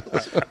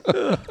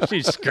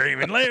 She's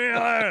screaming, leave me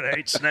alone. I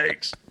hate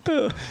snakes.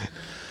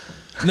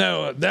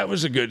 No, that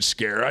was a good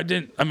scare. I've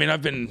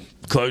been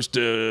close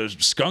to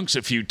skunks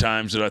a few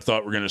times that I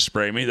thought were going to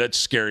spray me. That's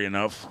scary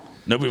enough.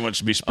 Nobody wants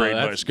to be sprayed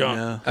by a skunk.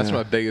 Yeah. That's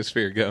my biggest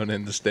fear going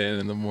in the stand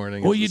in the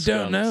morning. Well, you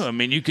don't know. I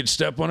mean, you could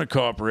step on a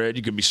copperhead.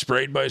 You could be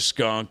sprayed by a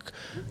skunk.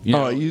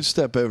 You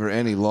step over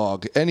any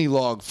log. Any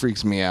log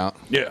freaks me out.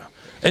 Yeah.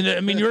 And I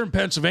mean, you're in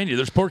Pennsylvania.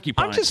 There's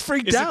porcupines. I'm just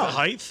freaked Is it the out.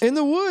 height? In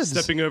the woods.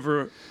 Stepping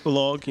over a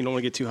log, you don't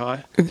want to get too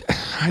high.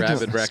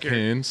 Rabid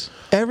raccoons.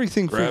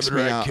 Everything freaks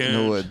Rabid me out in the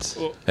raccoons.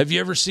 woods. Have you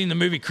ever seen the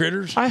movie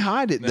Critters? I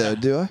hide it though,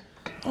 do I?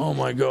 Oh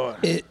my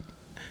god!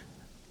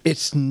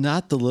 It's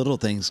not the little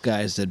things,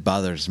 guys, that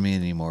bothers me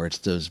anymore. It's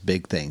those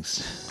big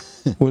things.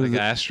 What Like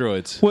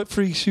asteroids. What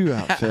freaks you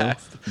out, Phil?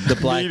 The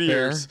black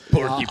bear.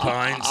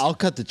 Porcupines. I'll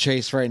cut the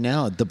chase right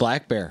now. The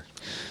black bear.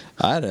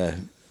 I had a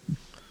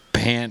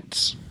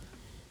pants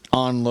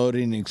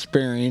unloading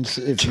experience,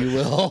 if you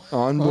will.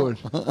 On board.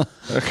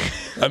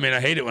 I mean, I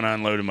hate it when I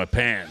unloaded my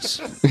pants.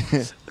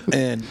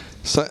 And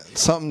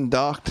Something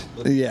docked.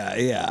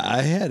 yeah,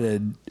 I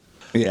had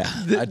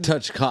I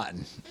touched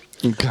cotton.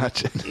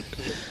 Gotcha.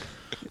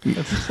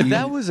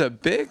 That was a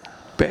big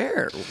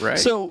bear, right?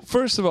 So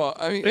first of all,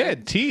 I mean, It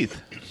had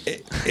teeth.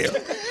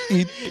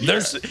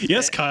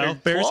 Yes, Kyle.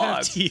 Bears have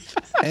claws. teeth.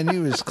 And he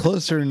was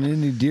closer than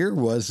any deer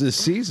was this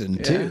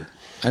season, too.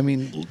 I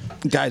mean,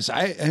 guys,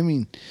 I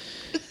mean,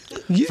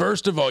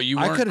 First of all, you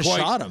I weren't coulda quite.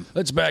 shot him.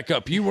 Let's back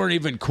up. You weren't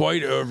even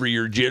quite over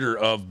your jitter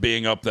of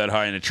being up that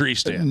high in a tree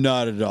stand.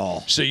 not at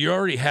all. So you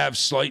already have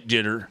slight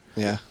jitter.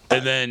 yeah.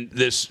 And then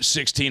this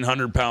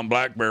 1,600-pound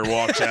black bear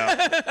walks out.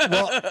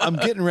 Well, I'm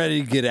getting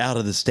ready to get out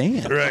of the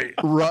stand. Right.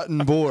 Rotten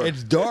boar.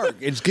 It's dark.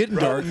 It's getting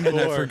dark, and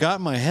I forgot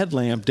my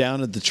headlamp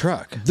down at the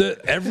truck.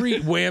 Every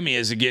whammy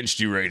is against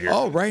you right here.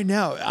 Oh, right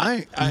now,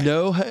 I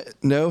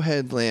no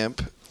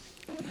headlamp,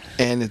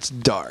 and it's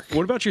dark.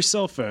 What about your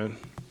cell phone?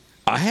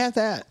 I have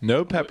that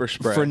No pepper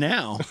spray. for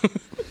now.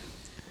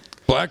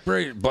 Black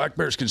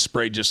bears can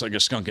spray just like a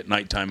skunk at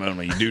nighttime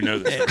only. You do know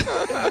this.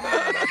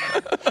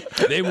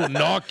 They will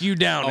knock you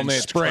down and Only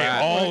at spray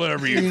track. all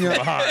over you from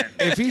behind.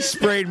 If he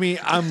sprayed me,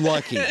 I'm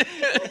lucky.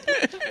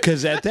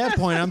 Because at that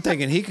point, I'm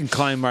thinking he can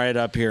climb right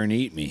up here and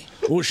eat me.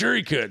 Well, sure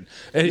he could.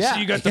 And Yeah, so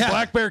you got the yeah.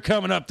 black bear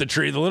coming up the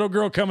tree, the little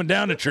girl coming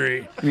down the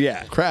tree.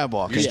 Yeah. Crab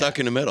walking. You're stuck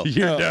in the middle.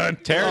 You're done.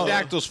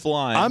 Pterodactyls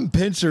flying. I'm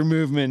pincer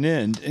movement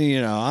in.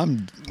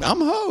 I'm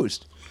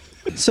host.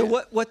 So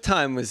what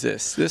time was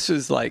this? This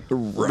was like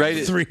right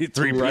at 3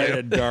 p.m. Right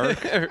at dark.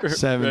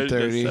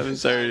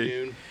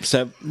 7:30. 7:30.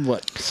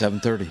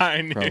 7:30. I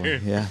knew. Probably,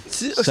 yeah.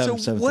 So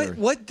 7:30.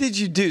 what did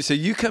you do? So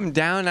you come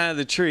down out of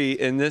the tree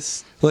and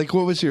this Like,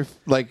 what was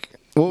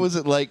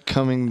it like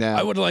coming down?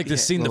 I would like to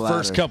see the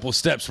first ladder? couple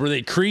steps. Were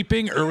they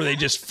creeping or were they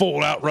just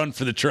full out run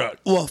for the truck?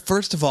 Well,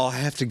 first of all, I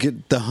have to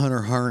get the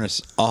hunter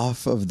harness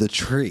off of the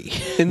tree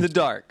in the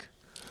dark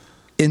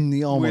in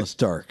the almost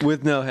dark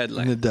with no in the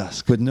headlamp.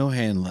 dusk. with no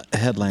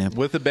headlamp.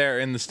 With a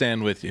bear in the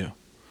stand with you.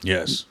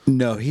 Yes.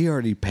 No, he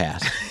already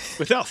passed.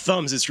 Without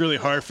thumbs, it's really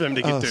hard for them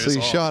to get Oh, those so you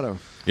off. shot him.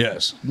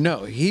 Yes.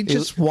 No, he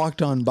just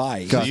walked on by.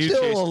 He's Gotcha.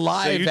 still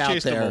alive out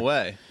chased there. him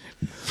away.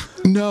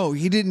 No,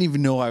 he didn't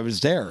even know I was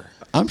there.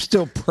 I'm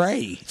still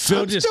prey.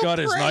 Phil I'm just still got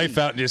his prey. knife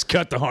out and just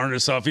cut the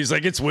harness off. He's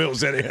like, it's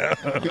Will's anyhow.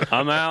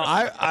 I'm out.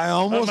 I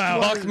almost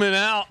Buckman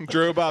out.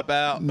 Drew Bop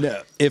out.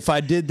 No, if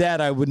I did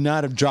that, I would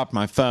not have dropped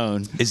my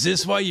phone. Is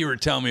this why you were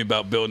telling me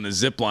about building a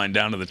zip line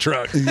down to the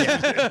truck? Yeah.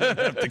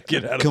 Have to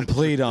get out of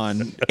Complete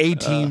on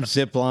A-team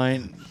zip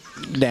line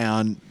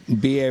down,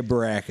 BA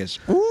Baracus,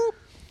 whoop,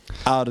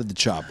 out of the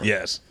chopper.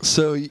 Yes.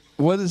 So,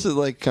 what is it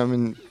like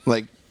coming,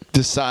 like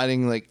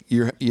deciding, like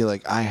you're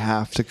like, I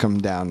have to come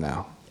down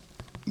now?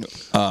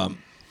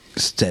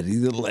 Steady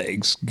the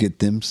legs, get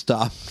them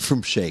stopped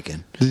from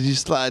shaking. Did you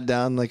slide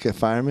down like a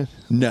fireman?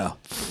 No,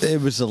 it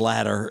was a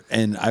ladder,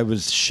 and I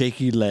was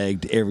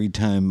shaky-legged every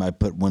time I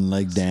put one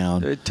leg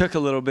down. It took a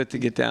little bit to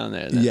get down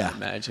there. Then, Yeah. I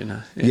imagine.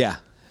 Huh? Yeah.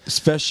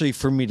 Especially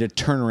for me to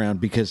turn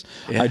around because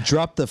I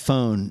dropped the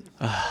phone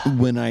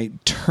when I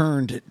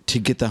turned to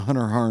get the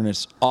hunter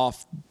harness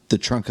off the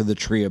trunk of the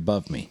tree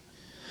above me.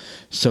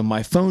 So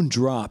my phone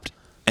dropped,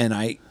 and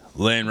I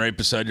Laying right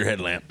beside your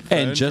headlamp.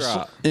 and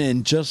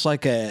just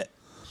like a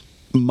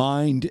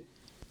mind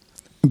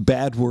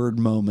bad word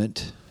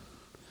moment,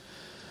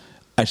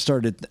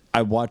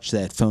 I watched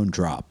that phone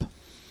drop.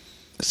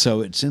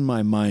 So it's in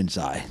my mind's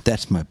eye.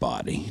 That's my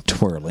body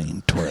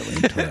twirling.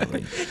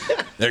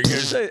 There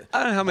goes. I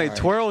don't know how many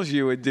twirls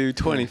you would do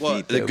 20 Well,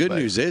 feet. the though, good but-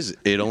 news is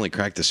it only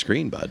cracked the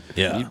screen, bud.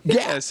 Yeah.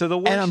 Yeah. So the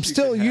worst And I'm you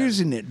still could have-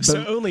 using it. But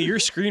So only your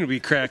screen would be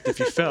cracked if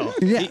you fell.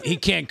 yeah. He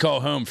can't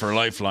call home for a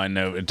lifeline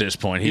note at this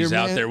point. He's Your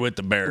out man- there with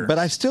the bear. But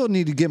I still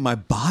need to get my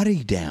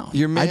body down.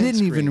 Your I man didn't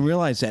even screen.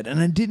 realize that,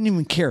 and I didn't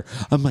even care.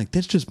 I'm like,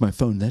 that's just my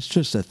phone. That's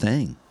just a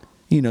thing.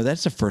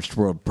 That's a first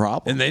world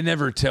problem. And they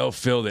never tell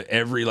Phil that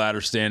every ladder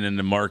stand in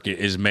the market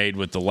is made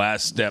with the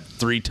last step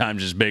 3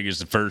 times as big as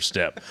the first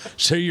step.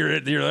 So you're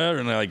at your ladder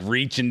and like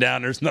reaching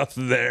down, there's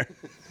nothing there.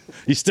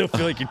 You still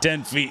feel like you're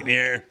 10 feet in the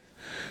air.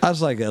 I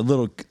was like a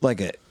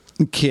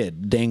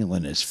kid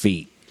dangling his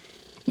feet.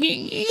 Like,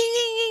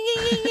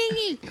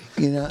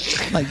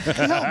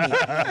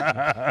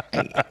 help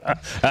me.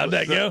 How'd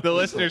that go? The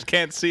listeners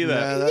can't see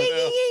that.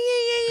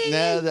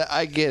 No,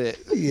 I get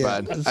it,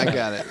 bud. I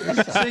got it.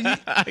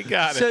 I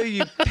got it. So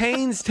you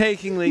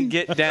painstakingly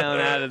get down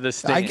out of the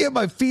stand. I get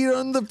my feet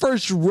on the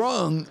first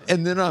rung,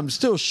 and then I'm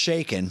still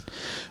shaking.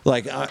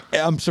 Like,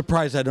 I'm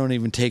surprised I don't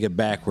even take it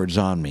backwards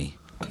on me.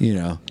 You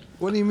know,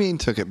 What do you mean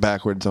took it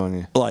backwards on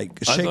you? like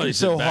I thought shaking he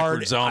said so hard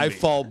backwards on I me.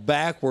 fall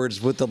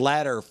backwards with the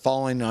ladder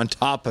falling on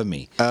top of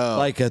me. Oh.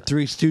 Like a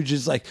Three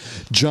Stooges, like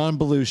John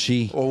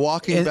Belushi. Well,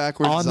 walking in-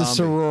 backwards on the zombie.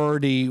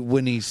 sorority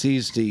when he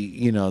sees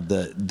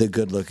the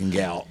good looking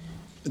gal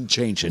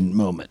changing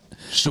moment.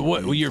 So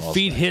what? Your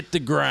feet hit the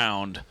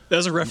ground. That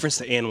was a reference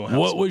to Animal House.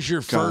 What was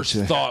your first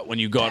Gotcha. thought when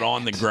you got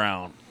on the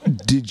ground?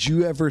 Did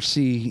you ever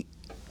see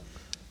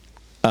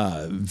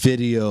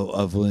video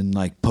of when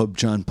like Pope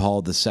John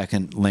Paul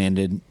II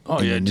landed? Oh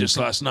in yeah, the New- just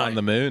last night On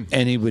the moon.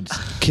 and he would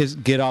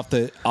get off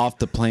the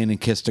plane and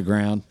kiss the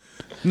ground.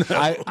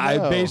 I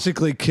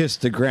basically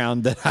kissed the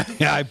ground that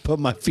I put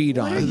my feet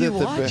What are on, you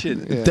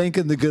watching? Yeah.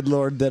 thanking the good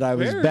Lord that I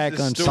was Where is back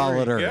this on story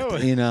solid earth.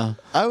 going? You know,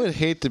 I would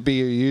hate to be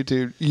your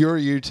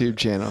YouTube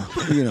channel.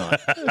 you know.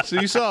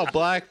 So you saw a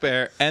black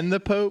bear and the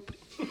Pope?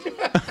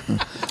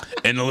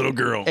 and the little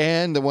girl.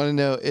 And I want to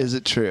know, is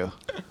it true?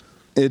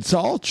 It's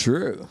all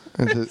true.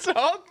 Is it,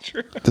 All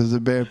true. does a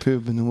bear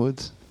poop in the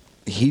woods?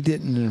 He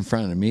didn't in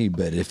front of me,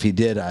 but if he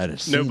did, I'd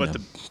have seen No,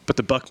 him. but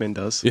the Buckman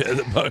does. Yeah,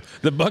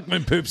 the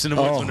Buckman poops in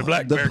the woods when the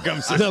black bear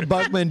comes through. The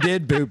Buckman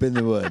did poop in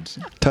the woods.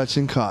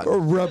 Touching cotton. Or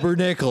rubber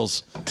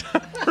nickels.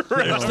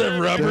 There's the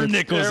rubber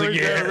nickels There we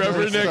go, again.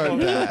 rubber nickel.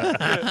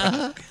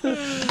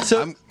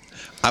 So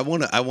I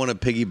want to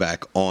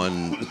piggyback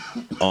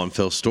on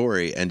Phil's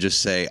story and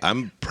just say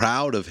I'm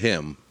proud of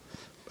him.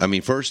 I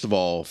mean, first of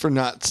all, For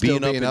not still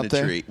being in up the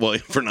there? tree. Well,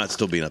 for not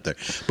still being up there,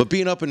 but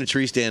being up in the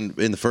tree stand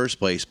in the first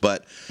place,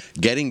 but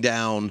getting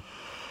down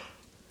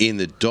in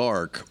the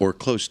dark or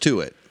close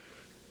to it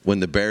when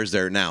the bear's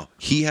there. Now,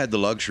 he had the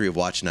luxury of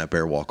watching that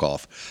bear walk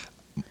off.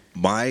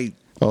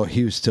 Oh,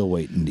 he was still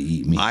waiting to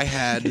eat me. I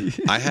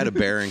had a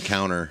bear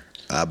encounter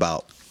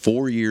about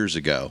 4 years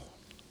ago,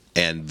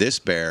 and this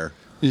bear.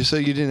 You say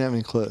you didn't have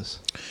any clothes.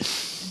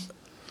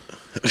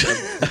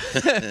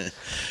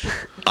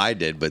 I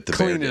did, but the bear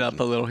clean it didn't. up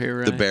a little here,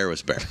 right? The bear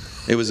was bear.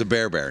 It was a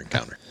bear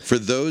encounter. For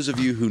those of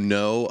you who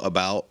know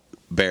about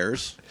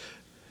bears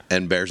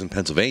and bears in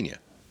Pennsylvania,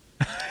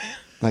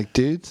 Like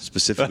dudes?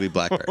 specifically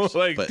black bears,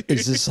 Like but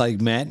Is this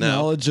like Matt No.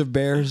 knowledge of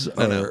bears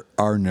or no.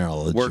 our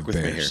knowledge work of with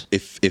bears? me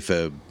here. If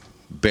a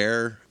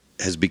bear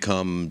has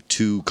become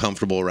too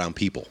comfortable around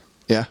people,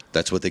 Yeah.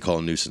 that's what they call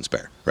a nuisance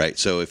bear, right?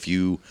 So if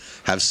you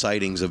have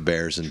sightings of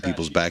bears in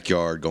people's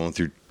backyard, going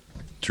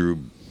through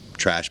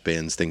trash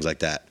bins, things like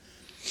that,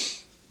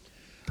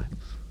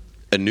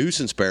 a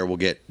nuisance bear will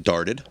get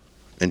darted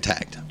and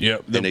tagged.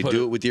 Yep, and they'll they put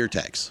do it- it with ear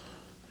tags.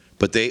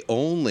 But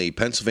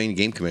Pennsylvania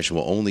Game Commission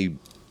will only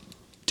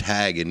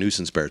tag a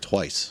nuisance bear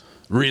twice.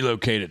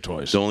 Relocate it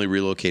twice They only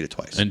relocate it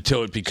twice.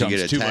 until it So becomes you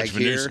get a too tag much of a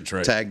here, nuisance,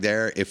 right? tag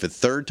there. If a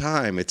third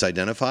time it's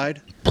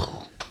identified,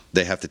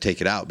 they have to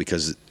take it out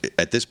because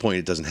at this point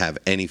it doesn't have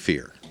any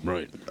fear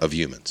Right. of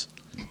humans.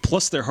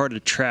 Plus, they're hard to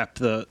trap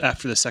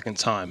after the second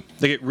time.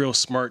 They get real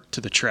smart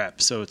to the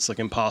trap, so it's like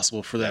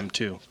impossible for them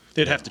to.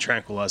 They'd have to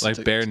tranquilize like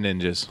it. bear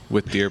ninjas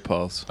with deer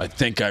paws. I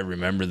think I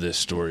remember this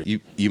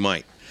story. You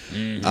might.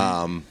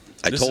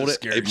 I This told is a it.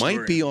 scary It might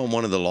story. be on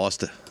one of the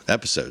lost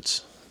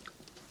episodes.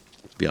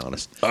 To be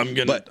honest, I'm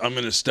But-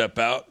 gonna step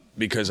out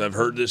because I've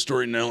heard this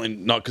story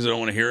not because I don't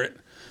want to hear it,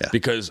 Yeah.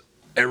 because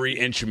every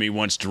inch of me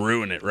wants to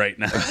ruin it right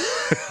now.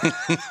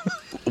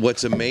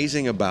 what's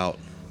amazing about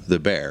the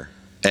bear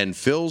and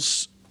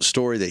Phil's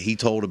story that he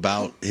told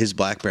about his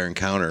black bear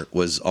encounter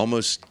was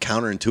almost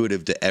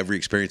counterintuitive to every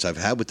experience I've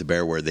had with the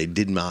bear, where they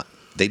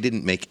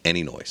didn't make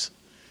any noise.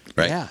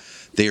 Right? Yeah.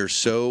 They are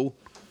so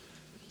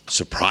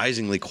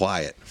surprisingly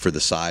quiet for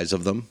the size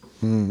of them.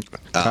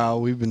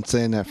 Kyle, we've been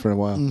saying that for a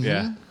while.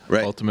 Yeah.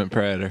 Right. Ultimate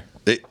predator.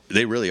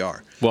 They really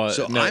are. Well,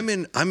 so no. I'm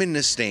in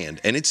this stand,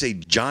 and it's a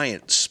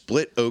giant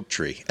split oak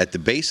tree. At the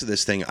base of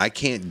this thing, I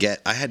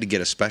had to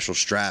get a special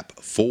strap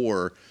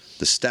for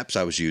the steps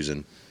I was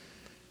using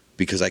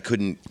because I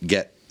couldn't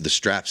get the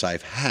straps I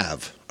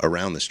have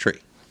around this tree.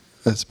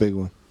 That's a big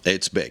one.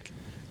 It's big,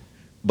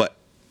 but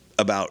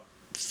about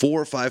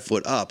 4 or 5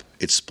 foot up,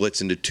 it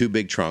splits into two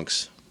big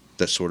trunks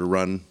that sort of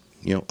run,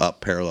 up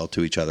parallel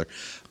to each other.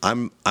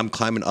 I'm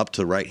climbing up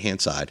to the right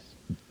hand side.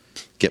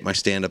 Get my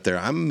stand up there.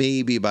 I'm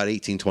maybe about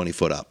 18, 20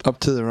 foot up. Up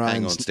to the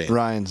Hang on, stand.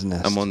 Ryan's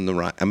nest. I'm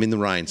in the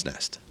Ryan's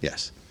nest.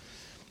 Yes,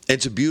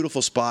 it's a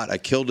beautiful spot. I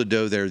killed a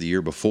doe there the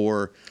year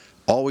before.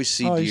 Always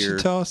see Oh, deer. you should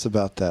tell us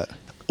about that.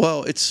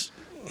 Well, it's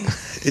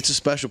a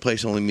special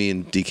place only me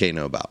and DK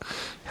know about.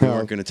 We Oh.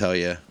 weren't going to tell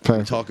you. We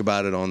Perfect. talk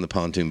about it on the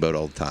pontoon boat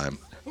all the time.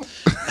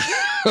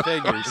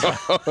 Figures.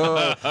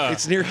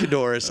 It's near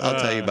Cadorus. I'll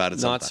tell you about it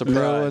Not sometime.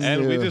 surprised.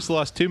 And we knew. just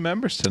lost 2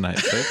 members tonight,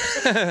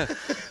 folks.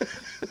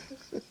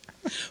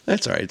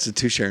 That's all right. It's the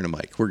two sharing a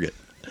mic. We're good.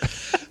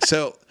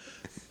 So,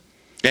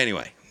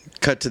 anyway,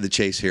 cut to the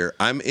chase here.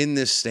 I'm in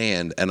this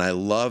stand, and I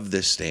love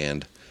this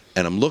stand,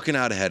 and I'm looking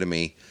out ahead of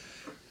me.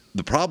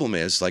 The problem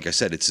is, like I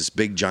said, it's this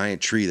big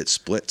giant tree that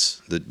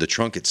splits. The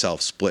trunk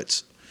itself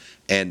splits.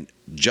 And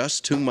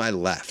just to my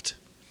left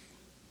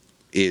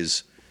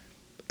is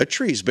a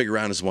tree as big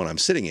around as the one I'm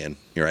sitting in,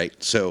 right?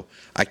 So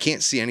I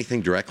can't see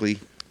anything directly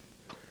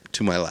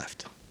to my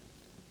left.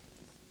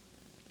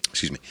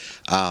 Excuse me.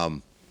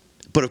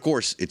 But of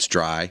course, it's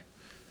dry.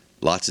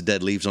 Lots of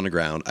dead leaves on the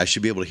ground. I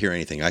should be able to hear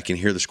anything. I can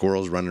hear the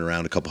squirrels running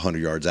around a couple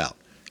hundred yards out.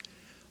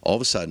 All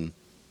of a sudden,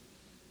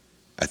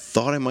 I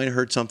thought I might have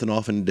heard something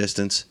off in the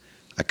distance.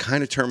 I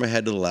kind of turn my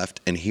head to the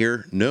left and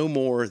hear no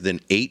more than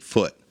 8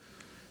 foot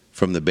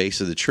from the base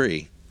of the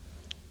tree,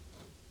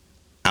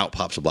 out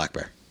pops a black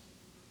bear.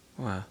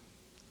 Wow.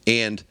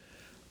 And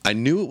I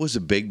knew it was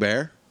a big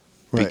bear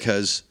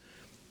because,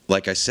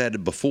 like I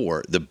said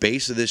before, the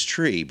base of this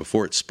tree,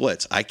 before it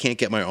splits, I can't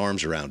get my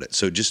arms around it.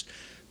 So just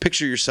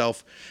picture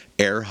yourself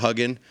air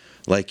hugging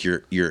like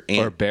your aunt.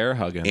 Or bear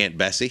hugging. Aunt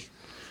Bessie,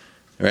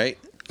 right?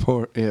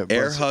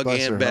 Air hug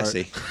Aunt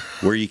Bessie,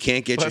 where you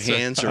can't get your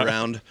hands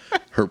around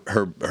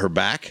her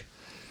back.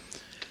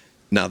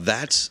 Now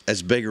that's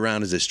as big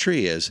around as this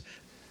tree is.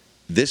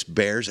 This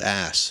bear's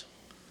ass,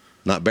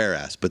 not bare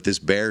ass, but this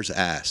bear's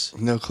ass.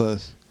 No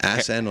clothes.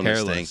 Ass end on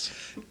this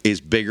thing is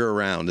bigger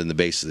around than the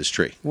base of this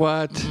tree.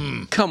 What?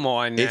 Come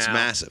on now. It's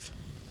massive.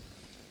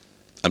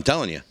 I'm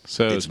telling you.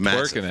 So it's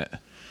massive. twerking it.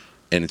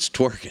 And it's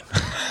twerking.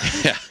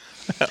 Yeah.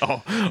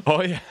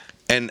 Oh yeah.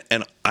 And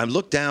I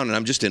look down and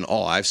I'm just in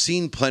awe. I've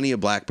seen plenty of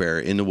black bear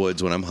in the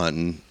woods when I'm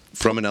hunting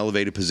from an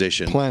elevated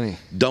position. Plenty.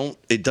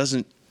 It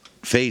doesn't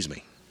faze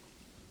me.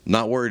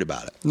 Not worried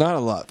about it. Not a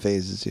lot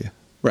phases you.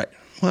 Right.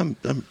 Well, I'm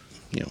I'm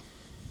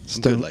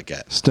good like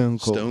that. Stone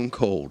cold. Stone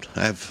cold.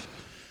 I have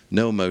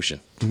no emotion.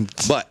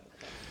 But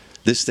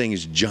this thing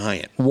is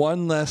giant.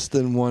 One less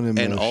than one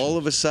emotion. And all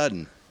of a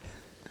sudden,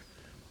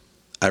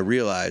 I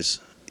realize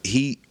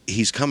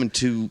he's coming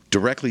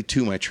directly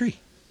to my tree.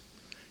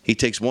 He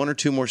takes 1 or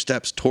 2 more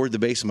steps toward the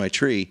base of my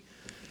tree,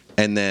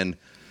 and then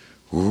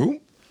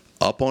whoop,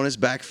 up on his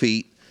back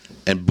feet,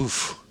 and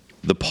boof,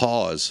 the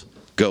paws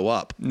go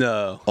up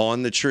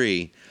on the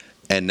tree,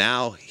 and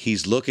now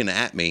he's looking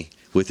at me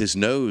with his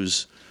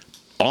nose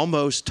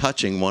almost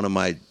touching one of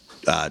my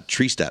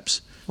tree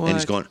steps. What? And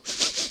he's going,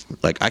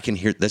 like, I can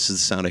hear, this is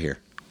the sound I hear.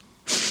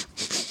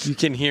 You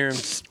can hear him.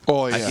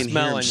 Oh, yeah. I can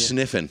hear him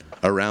sniffing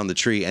around the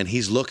tree, and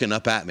he's looking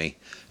up at me,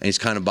 and he's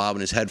kind of bobbing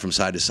his head from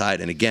side to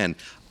side. And again,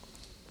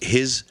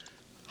 his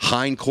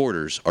hind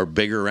quarters are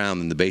bigger around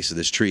than the base of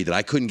this tree that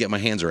I couldn't get my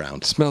hands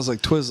around. Smells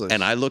like Twizzlers.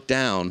 And I look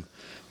down,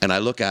 and I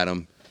look at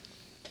him.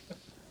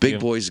 Big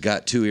boy's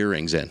got 2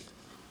 earrings in.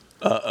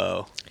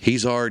 Uh-oh.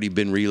 He's already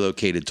been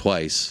relocated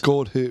twice.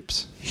 Gold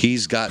hoops.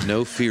 He's got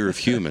no fear of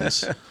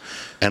humans.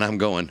 And I'm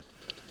going,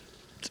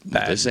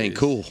 this ain't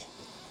cool.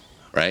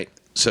 Right?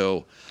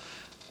 So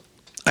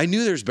I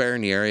knew there's bear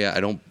in the area. I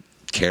don't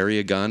carry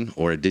a gun,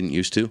 or I didn't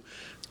used to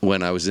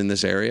when I was in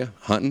this area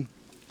hunting.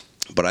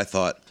 But I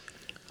thought,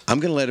 I'm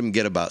going to let him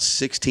get about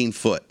 16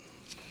 foot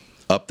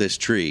up this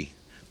tree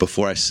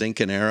before I sink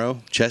an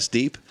arrow chest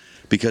deep,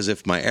 because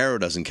if my arrow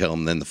doesn't kill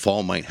him, then the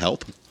fall might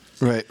help.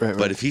 Right.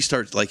 But if he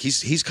starts, like,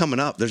 he's coming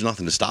up, there's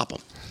nothing to stop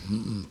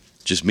him.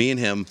 Just me and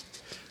him.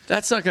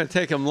 That's not going to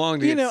take him long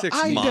to get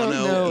 16.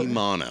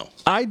 Mono.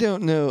 I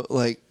don't know,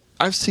 like,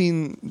 I've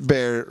seen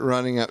bear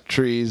running up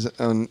trees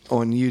on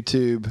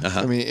YouTube. Uh-huh.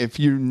 I mean, if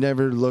you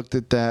never looked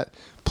at that,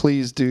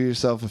 please do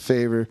yourself a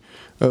favor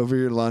over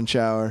your lunch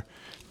hour.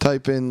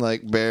 Type in,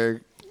 like,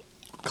 bear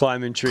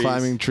climbing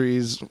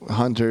trees,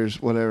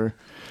 hunters, whatever,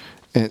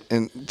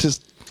 and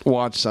just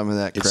watch some of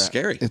that crap. It's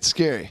scary. It's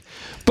scary.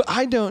 But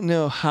I don't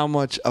know how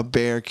much a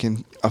bear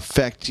can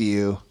affect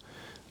you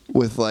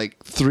with,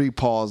 like, 3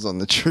 paws on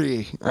the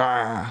tree.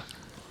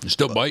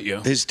 Still bite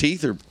you. His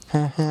teeth are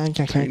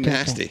pretty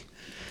nasty.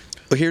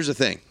 But here's the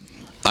thing.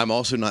 I'm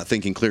also not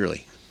thinking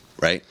clearly,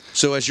 right?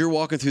 So as you're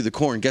walking through the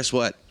corn, guess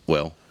what?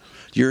 Well,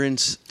 you're in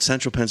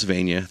central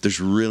Pennsylvania.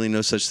 There's really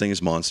no such thing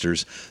as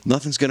monsters.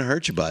 Nothing's going to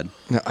hurt you, bud.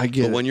 No, I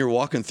get it. But when you're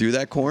walking through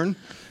that corn,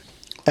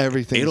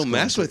 it'll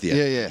mess with you.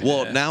 Yeah.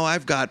 Well, now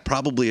I've got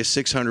probably a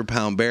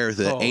 600-pound bear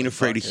that ain't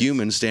afraid of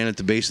humans standing at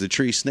the base of the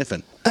tree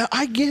sniffing.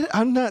 I get it.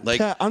 I'm not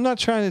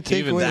trying to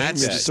take away from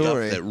the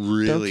story. That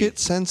really, don't get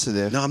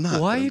sensitive. No, I'm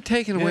not. Why are you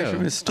taking away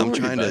from his story?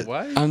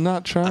 I'm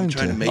not trying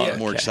to. make it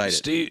more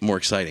exciting. More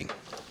exciting.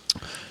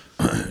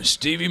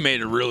 Stevie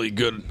made a really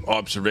good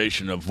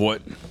observation of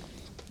what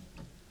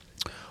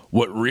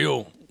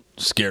real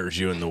scares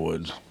you in the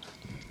woods.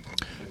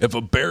 If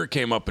a bear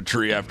came up a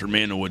tree after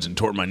me in the woods and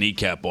tore my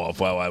kneecap off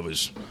while I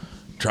was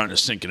trying to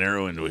sink an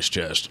arrow into his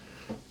chest,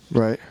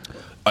 right?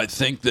 I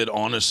think that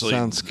honestly,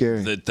 sounds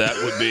scary. That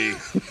would be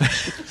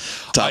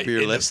top of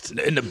your list.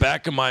 In the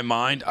back of my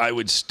mind, I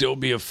would still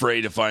be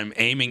afraid if I'm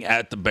aiming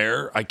at the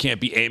bear. I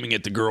can't be aiming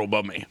at the girl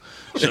above me.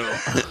 So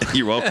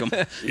you're welcome.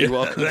 You're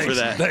welcome for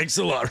that. Thanks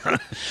a lot.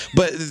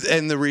 But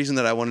the reason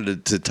that I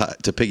wanted to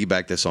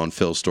piggyback this on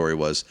Phil's story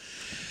was,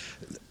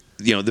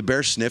 the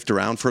bear sniffed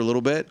around for a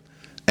little bit,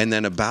 and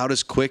then about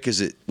as quick as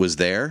it was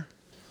there,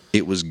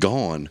 it was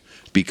gone,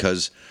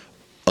 because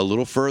a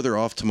little further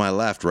off to my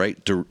left,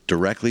 right,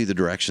 directly the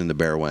direction the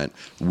bear went,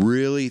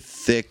 really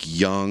thick,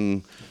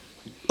 young,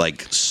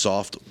 like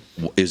soft,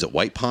 is it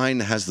white pine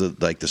that has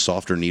the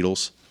softer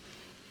needles?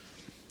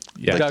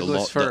 Yeah.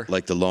 Douglas fir.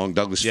 like the long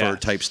Douglas fir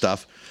type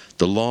stuff.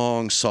 The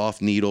long,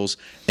 soft needles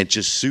and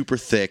just super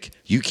thick.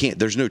 You can't.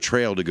 There's no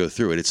trail to go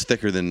through it. It's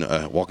thicker than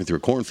walking through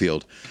a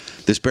cornfield.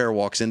 This bear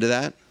walks into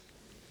that,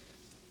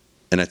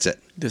 and that's it.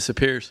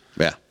 Disappears.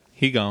 Yeah.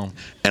 He gone.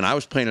 And I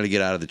was planning to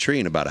get out of the tree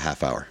in about a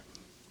half hour.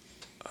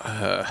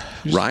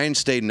 Ryan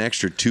stayed an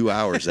extra 2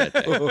 hours that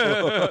day.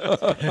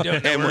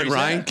 And when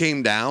Ryan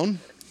came down,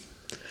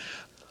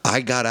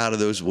 I got out of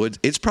those woods.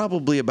 It's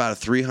probably about a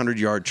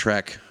 300-yard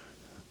trek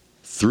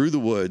through the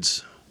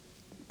woods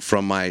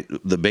from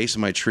the base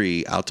of my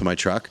tree out to my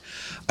truck.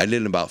 I did it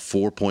in about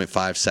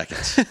 4.5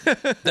 seconds.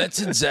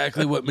 That's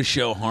exactly what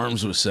Michelle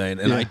Harms was saying,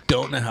 and I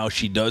don't know how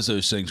she does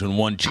those things when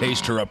one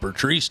chased her up her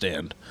tree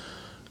stand.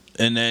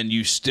 And then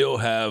you still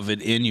have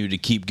it in you to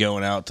keep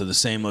going out to the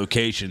same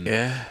location.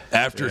 Yeah.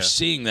 After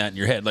seeing that in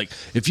your head. Like,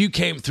 if you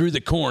came through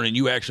the corn and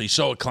you actually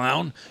saw a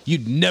clown,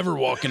 you'd never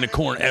walk in the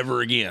corn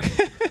ever again.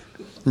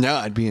 No,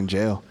 I'd be in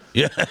jail.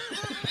 Yeah.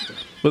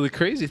 Well, the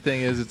crazy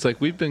thing is, it's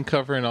like we've been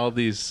covering all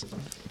these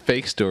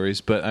fake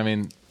stories, but I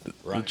mean,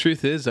 the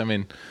truth is, I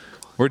mean,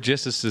 we're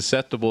just as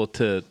susceptible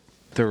to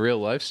the real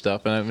life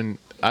stuff. And I mean,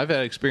 I've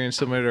had experience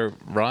similar to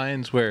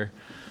Ryan's where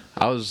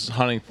I was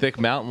hunting thick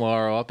mountain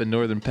laurel up in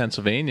northern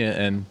Pennsylvania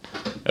and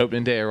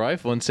opening day of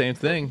rifle, and same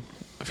thing.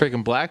 A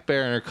freaking black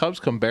bear and her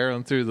cubs come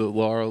barreling through the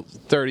laurel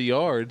 30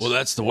 yards. Well,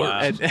 that's the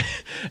worst.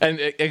 And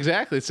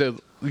exactly. So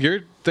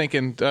you're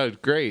thinking, oh,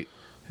 great.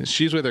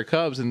 She's with her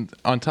cubs, and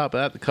on top of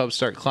that, the cubs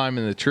start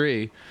climbing the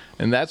tree,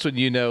 and that's when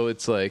you know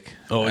it's like,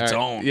 oh, it's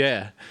on.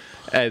 Yeah.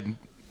 And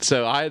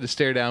so I had to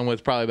stare down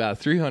with probably about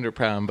a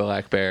 300-pound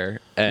black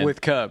bear. And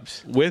with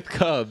cubs. With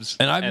cubs.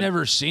 And I've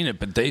never seen it,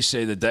 but they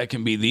say that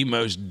can be the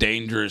most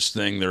dangerous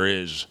thing there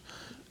is.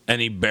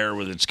 Any bear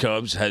with its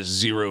cubs has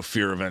zero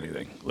fear of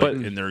anything,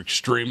 and they're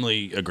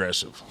extremely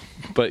aggressive.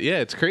 But yeah,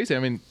 it's crazy. I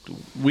mean,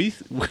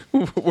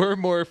 we're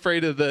more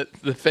afraid of the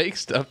fake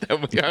stuff than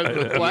we are of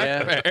the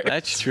black bear.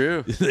 That's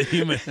true.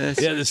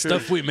 The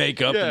stuff we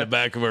make up in the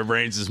back of our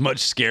brains is much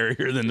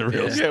scarier than the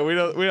real stuff. Yeah,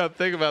 we don't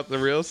think about the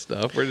real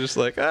stuff. We're just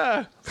like,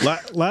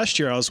 Last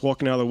year, I was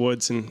walking out of the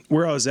woods, and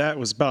where I was at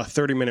was about a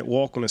 30-minute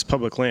walk on this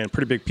public land,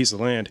 pretty big piece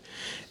of land,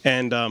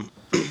 and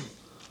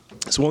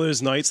it's one of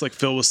those nights, like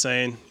Phil was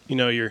saying, you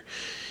know, your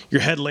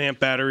headlamp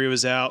battery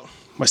was out,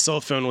 my cell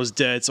phone was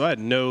dead, so I had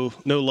no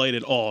light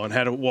at all, and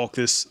had to walk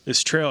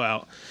this trail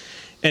out.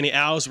 And the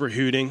owls were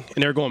hooting,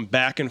 and they're going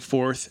back and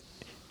forth,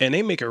 and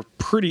they make a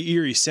pretty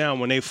eerie sound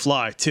when they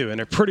fly too, and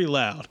they're pretty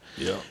loud.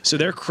 Yeah. So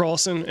they're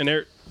crossing, and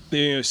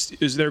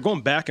they're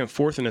going back and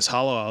forth in this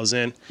hollow I was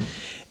in,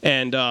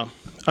 and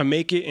I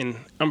make it, and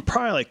I'm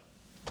probably like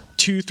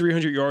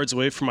 200-300 yards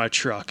away from my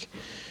truck.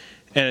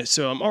 And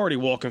so I'm already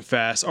walking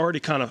fast,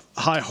 already kind of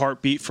high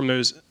heartbeat from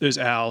those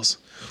owls.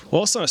 Well,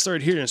 all of a sudden I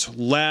started hearing this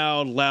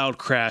loud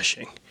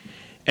crashing,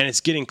 and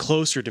it's getting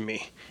closer to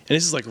me. And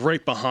this is like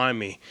right behind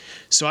me.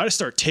 So I just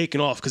start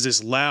taking off because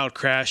this loud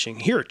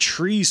crashing. Here are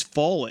trees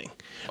falling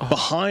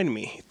behind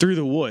me through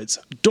the woods.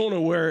 Don't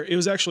know where. It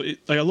was actually,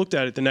 like I looked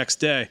at it the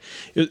next day.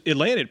 It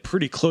landed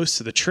pretty close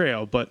to the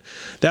trail, but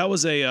that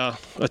was a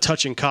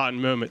touching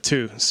cotton moment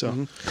too.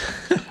 So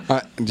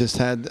I just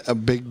had a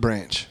big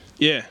branch.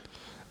 Yeah.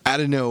 Out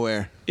of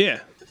nowhere. Yeah.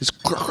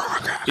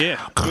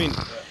 Yeah. I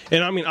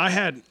mean, I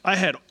had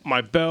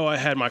my bow, I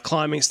had my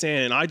climbing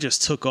stand, and I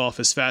just took off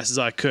as fast as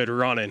I could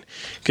running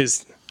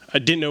because I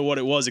didn't know what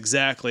it was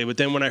exactly. But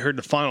then when I heard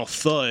the final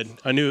thud,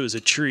 I knew it was a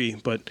tree.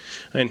 But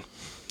I mean,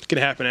 it could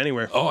happen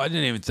anywhere. Oh, I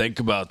didn't even think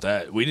about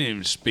that. We didn't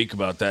even speak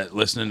about that.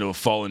 Listening to a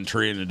fallen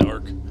tree in the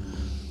dark,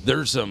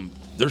 there's some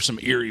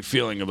eerie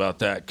feeling about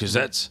that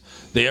because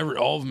they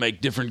all of them make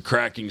different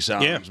cracking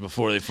sounds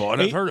before they fall.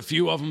 And I've heard a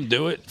few of them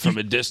do it from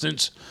a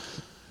distance,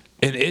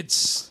 and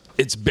it's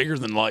bigger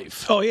than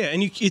life. Oh yeah,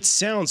 and it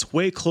sounds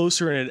way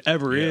closer than it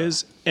ever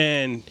is,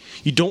 and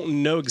you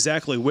don't know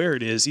exactly where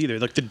it is either.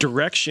 Like the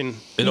direction.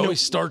 It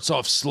always starts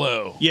off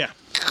slow. Yeah.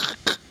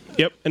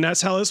 Yep, and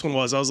that's how this one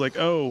was. I was like,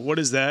 oh, what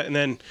is that? And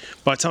then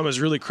by the time I was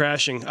really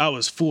crashing, I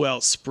was full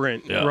out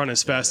sprint, run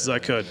as fast as I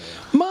could.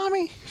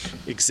 Mommy.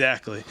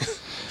 Exactly.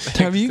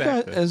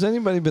 Has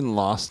anybody been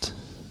lost?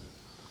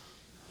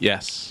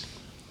 Yes.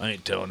 I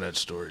ain't telling that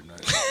story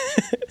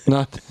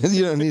tonight.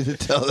 You don't need to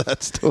tell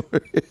that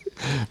story.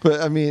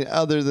 But I mean,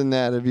 other than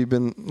that, have you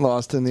been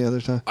lost any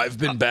other time? I've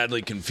been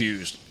badly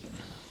confused.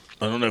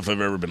 I don't know if I've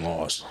ever been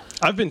lost.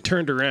 I've been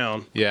turned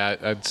around. Yeah,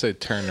 I'd say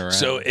turned around.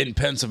 So in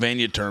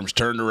Pennsylvania terms,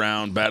 turned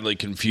around, badly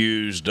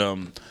confused. Yeah,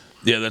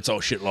 that's all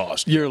shit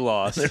lost. You're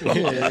lost.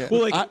 Yeah.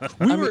 Well, like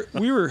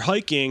we were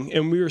hiking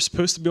and we were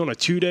supposed to be on a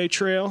 2-day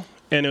trail,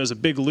 and it was a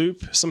big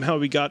loop. Somehow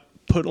we got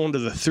put onto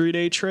the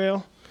 3-day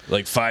trail.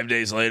 Like 5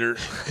 days later,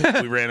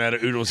 we ran out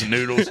of oodles and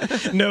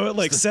noodles. No, at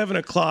like 7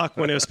 o'clock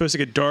when it was supposed to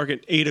get dark at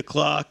 8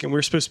 o'clock, and we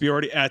were supposed to be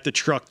already at the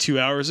truck 2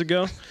 hours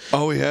ago.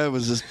 All we had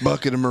was this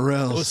bucket of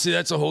morels. Well, see,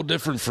 that's a whole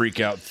different freak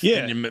out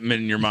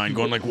in your mind,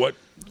 going like, what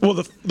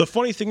Well, the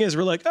funny thing is,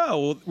 we're like, oh,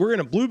 well, we're in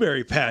a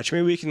blueberry patch.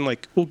 Maybe we can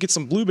we'll get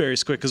some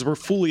blueberries quick because we're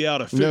fully out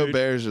of food. No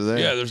bears are there.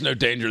 Yeah, there's no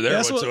danger there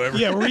whatsoever.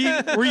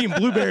 We're eating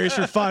blueberries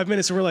for 5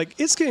 minutes, and we're like,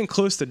 it's getting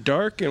close to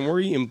dark, and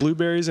we're eating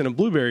blueberries in a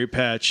blueberry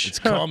patch. It's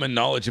common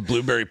knowledge of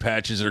blueberry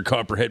patches are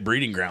copperhead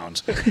breeding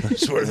grounds.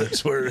 That's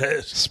where it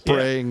is.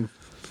 Spraying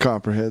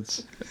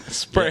copperheads.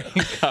 Spraying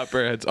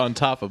copperheads on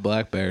top of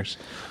black bears.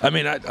 I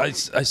mean, I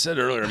said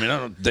earlier, I mean, I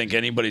don't think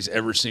anybody's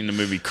ever seen the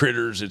movie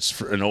Critters. It's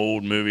an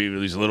old movie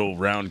with these little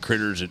round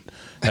critters that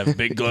have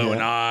big glowing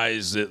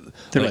eyes. That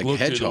They're like look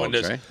through the hedgehogs,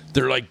 windows.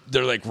 right?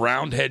 They're like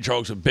round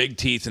hedgehogs with big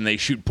teeth, and they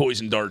shoot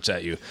poison darts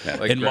at you. Yeah,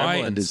 like and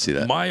I did see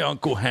that. my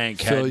Uncle Hank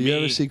Phil, had you me.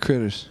 ever see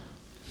Critters?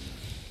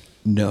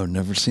 No,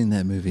 never seen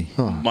that movie.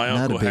 My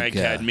Not Uncle a big, Hank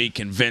had me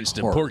convinced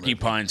that horror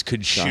porcupines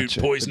could shoot Gotcha.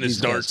 poisonous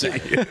But these darts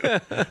at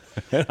you.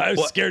 And I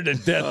was scared to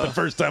death the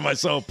first time I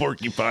saw a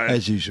porcupine.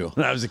 As usual.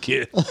 When I was a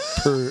kid.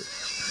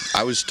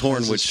 I was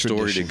torn As which is story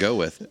to tradition. go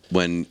with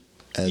when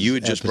As you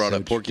had just brought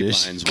up episode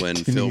porcupines tradition when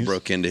Phil continues.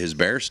 broke into his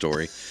bear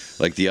story.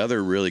 Like the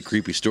other really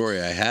creepy story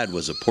I had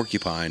was a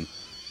porcupine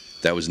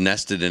that was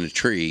nested in a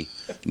tree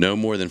no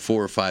more than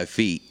 4 or 5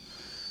 feet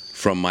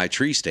from my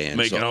tree stand.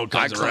 Making all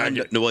kinds I of climbed.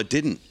 racket. No, it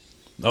didn't.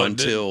 Oh, it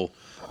until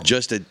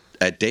just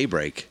at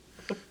daybreak,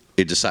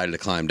 it decided to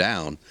climb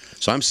down.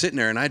 So I'm sitting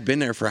there, and I'd been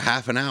there for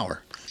half an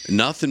hour.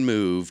 Nothing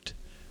moved.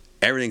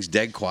 Everything's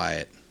dead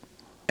quiet.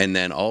 And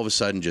then all of a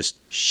sudden, just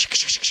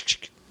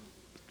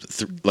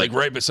Like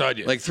right beside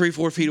you. like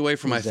 3-4 feet away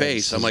from my Is that a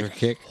face. I'm scissor like,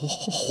 kick?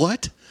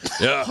 what?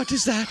 Yeah. What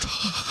is that?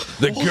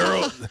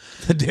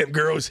 The damn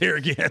girl was here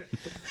again.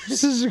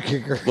 Scissor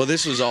kicker. Well,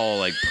 this was all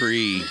like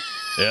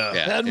Yeah.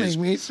 Yeah. That'd it's-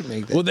 make me used to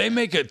make that. Well, they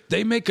make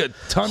a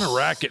ton of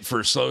racket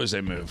for as slow as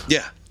they move.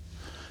 Yeah.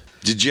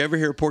 Did you ever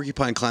hear a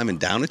porcupine climbing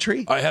down a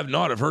tree? I have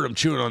not. I've heard them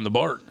chewing on the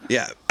bark.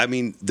 Yeah. I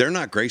mean, they're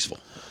not graceful.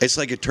 It's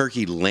like a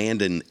turkey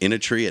landing in a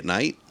tree at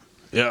night,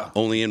 Yeah.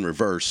 only in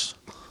reverse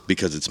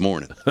because it's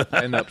morning.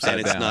 And upside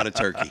And it's down. not a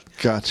turkey.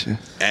 Gotcha.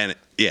 And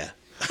yeah.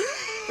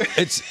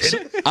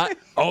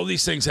 All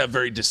these things have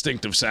very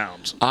distinctive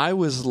sounds. I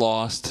was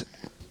lost.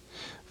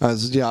 I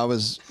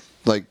was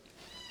like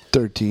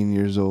 13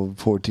 years old,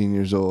 14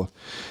 years old,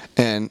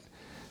 and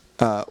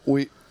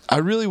I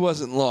really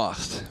wasn't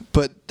lost,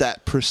 but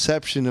that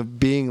perception of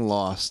being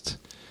lost,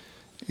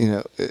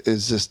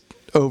 is just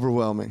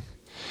overwhelming.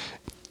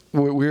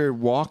 We were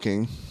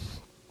walking,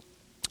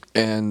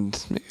 and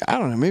I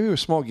don't know, maybe it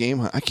was a small game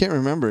hunt. I can't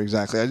remember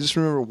exactly. I just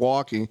remember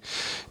walking,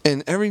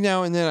 and every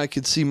now and then I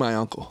could see my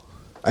uncle.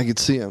 I could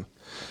see him,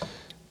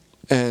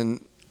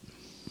 and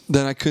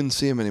then I couldn't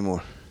see him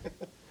anymore,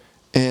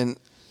 and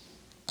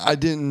I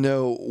didn't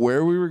know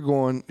where we were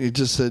going. He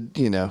just said,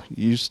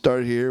 you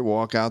start here,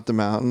 walk out the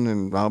mountain,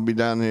 and I'll be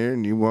down here,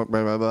 and you walk,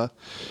 blah, blah, blah.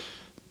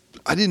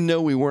 I didn't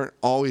know we weren't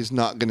always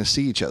not going to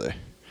see each other.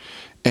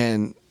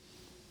 And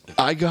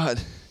I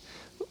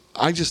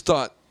just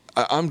thought,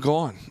 I'm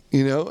gone. I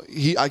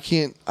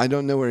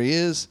don't know where he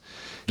is.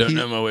 Don't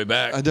know my way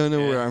back. I don't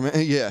know where I'm at.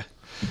 Yeah.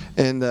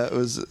 And it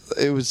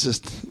was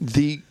just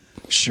the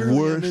Surely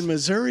worst. I'm in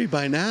Missouri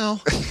by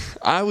now.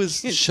 I was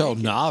Shell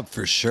Knob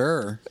for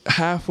sure.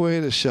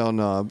 halfway to Shell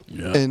Knob,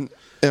 Yeah.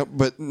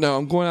 but no,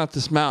 I'm going out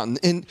this mountain,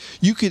 and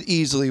you could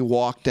easily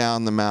walk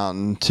down the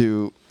mountain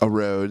to a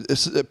road.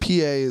 A PA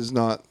is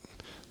not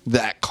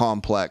that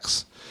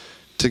complex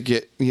to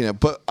get,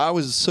 But I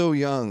was so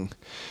young,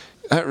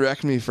 that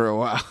wrecked me for a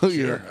while.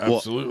 Sure,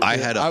 absolutely.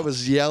 Well, I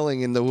was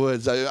yelling in the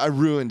woods. I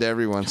ruined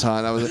everyone's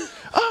hunt. I was like,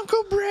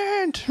 Uncle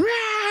Brent,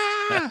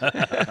 rah!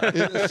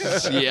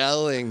 Just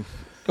yelling.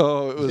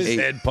 Oh, it was. His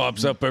head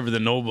pops up over the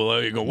knoll below.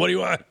 You go, what do you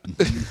want?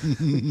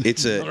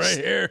 It's Right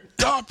here.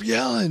 Stop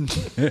yelling.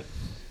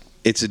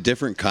 It's a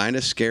different kind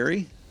of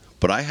scary,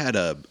 but I had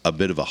a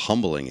bit of a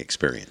humbling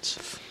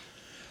experience.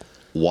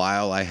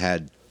 While I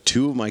had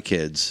 2 of my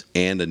kids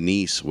and a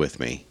niece with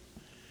me,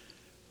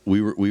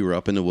 we were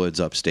up in the woods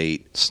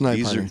upstate. Snipe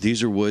hunting.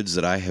 These are woods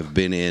that I have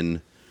been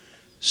in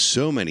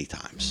so many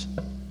times.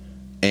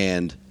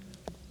 And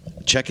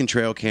checking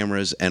trail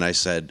cameras, and I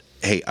said,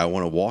 hey, I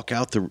want to walk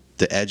out the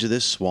edge of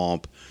this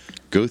swamp,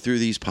 go through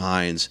these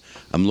pines.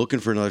 I'm looking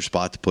for another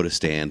spot to put a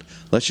stand.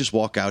 Let's just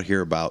walk out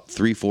here about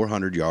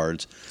 300-400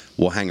 yards.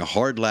 We'll hang a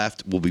hard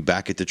left. We'll be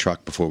back at the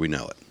truck before we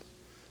know it.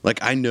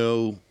 Like, I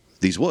know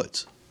these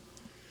woods.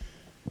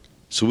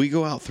 So we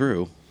go out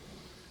through,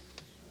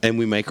 and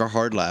we make our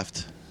hard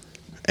left.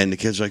 And the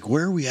kids are like,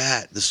 where are we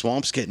at? The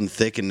swamp's getting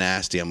thick and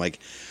nasty. I'm like,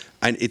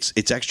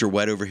 it's extra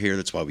wet over here.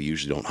 That's why we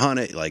usually don't hunt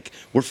it. Like,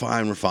 we're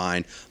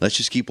fine. Let's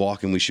just keep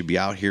walking. We should be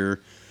out here.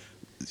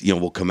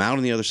 We'll come out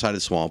on the other side of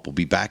the swamp. We'll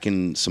be back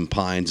in some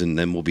pines, and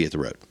then we'll be at the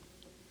road.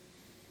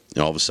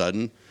 And all of a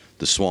sudden,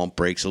 the swamp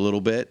breaks a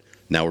little bit.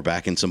 Now we're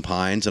back in some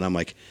pines, and I'm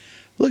like,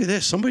 look at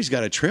this. Somebody's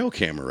got a trail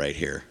camera right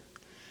here.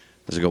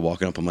 As I go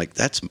walking up, I'm like,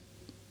 that's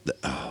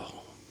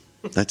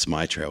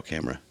my trail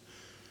camera.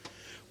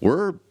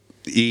 We're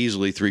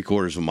easily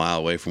 3/4 of a mile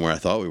away from where I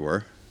thought we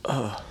were.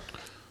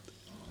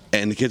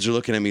 And the kids are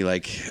looking at me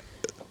like,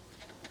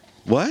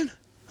 what?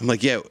 I'm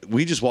like, yeah,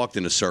 we just walked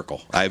in a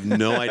circle. I have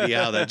no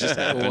idea how that just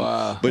happened.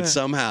 Wow. But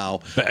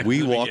somehow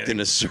we walked in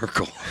a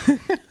circle.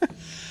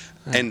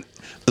 And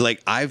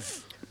like,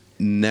 I've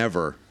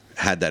never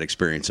had that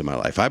experience in my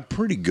life. I have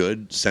pretty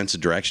good sense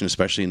of direction,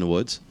 especially in the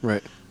woods.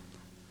 Right.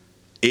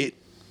 It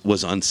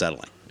was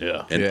unsettling.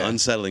 Yeah. An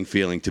unsettling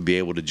feeling to be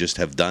able to just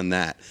have done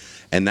that.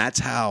 And that's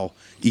how,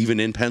 even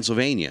in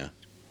Pennsylvania,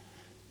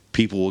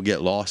 people will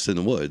get lost in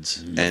the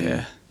woods.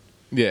 And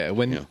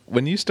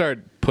when you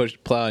start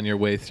plowing your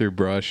way through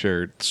brush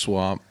or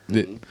swamp,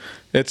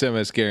 it's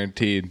almost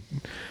guaranteed.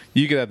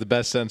 You could have the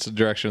best sense of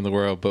direction in the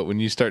world, but when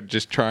you start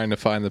just trying to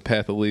find the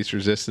path of least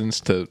resistance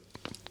to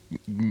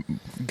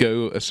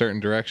go a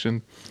certain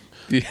direction,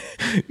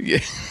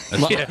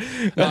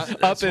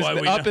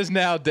 up is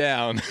now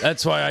down.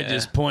 That's why I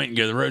just point and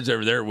go, the road's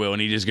over there, Will,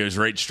 and he just goes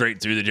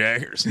straight through the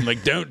jaggers. I'm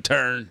like, don't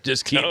turn,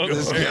 just keep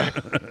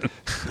going.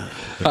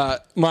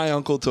 My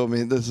uncle told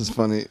me, this is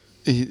funny.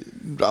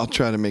 I'll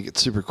try to make it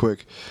super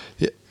quick.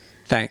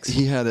 Thanks.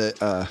 He had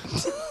a.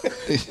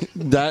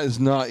 That is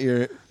not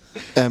your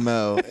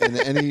MO in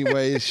any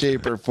way,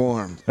 shape, or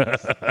form.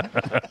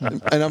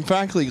 And I'm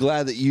frankly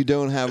glad that you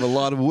don't have a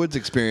lot of woods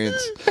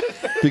experience,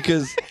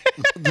 because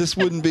this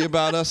wouldn't be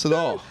about us at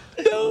all.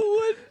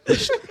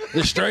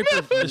 The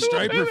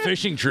striper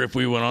fishing trip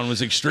we went on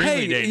was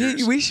extremely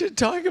dangerous. We should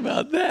talk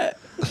about that.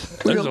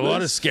 There's a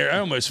lot of scare. I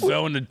almost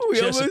fell into Chesapeake. We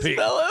almost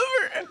fell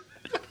over.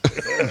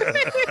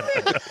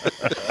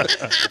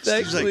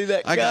 Actually,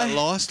 that guy, I got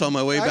lost on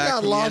my way back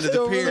from the end of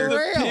the pier.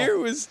 The pier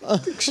was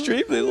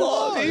extremely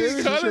long. It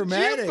was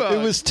dramatic. It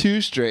was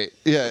too straight.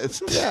 Yeah, it's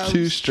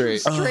too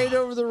straight. Straight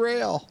over the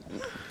rail.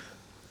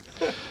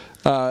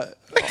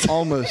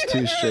 Almost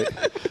too straight.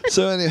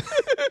 So anyway,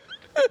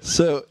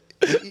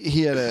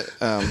 he had a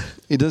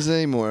he doesn't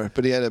anymore,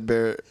 but he had a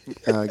bear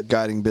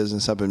guiding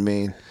business up in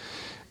Maine,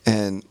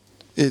 and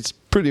it's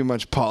pretty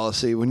much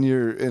policy when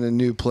you're in a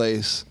new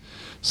place.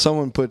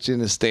 Someone puts you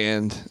in a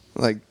stand,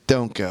 like,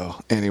 don't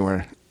go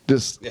anywhere.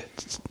 Just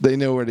they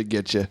know where to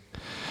get you.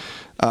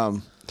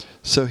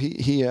 So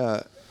he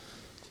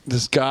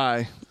this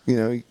guy,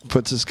 he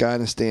puts this guy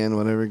in a stand.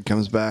 Whenever he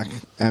comes back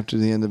after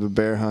the end of a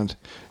bear hunt,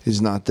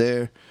 he's not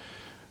there.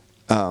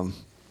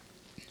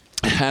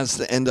 Has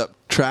to end up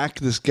track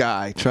this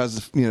guy.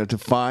 Tries to to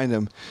find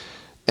him,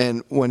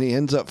 and when he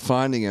ends up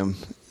finding him,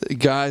 the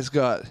guy's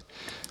got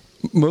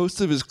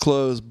most of his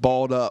clothes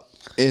balled up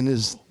in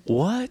his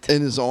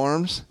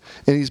arms,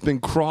 and he's been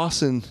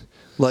crossing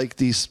like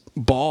these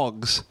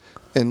bogs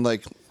and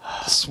like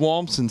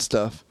swamps and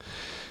stuff.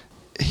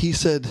 He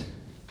said,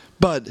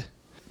 "Bud,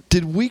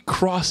 did we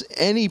cross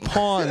any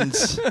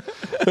ponds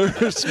or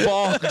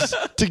bogs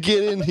to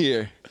get in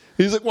here?"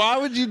 He's like, "Why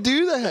would you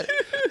do that?"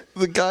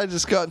 The guy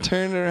just got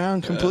turned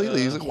around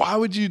completely. He's like, "Why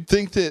would you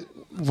think that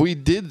we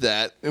did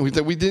that?" And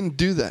we didn't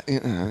do that.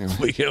 Anyway.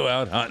 We go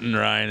out hunting,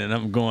 Ryan, and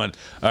I'm going,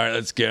 all right,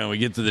 let's go. And we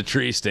get to the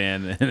tree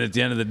stand, and at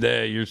the end of the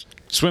day, you're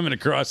swimming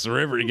across the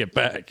river to get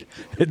back.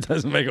 It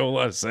doesn't make a whole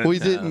lot of sense. We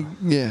didn't.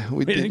 Yeah,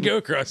 we didn't go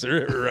across the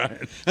river,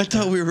 Ryan. I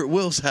thought we were at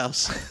Will's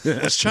house.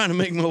 I was trying to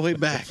make my way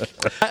back.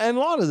 And a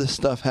lot of this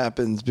stuff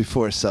happens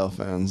before cell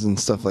phones and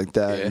stuff like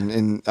that. Yeah.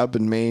 And up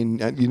in Maine,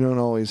 you don't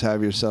always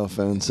have your cell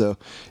phone, so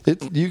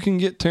you can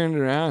get turned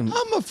around.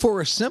 I'm a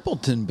forest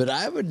simpleton, but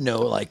I would know,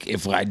 like,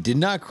 if I did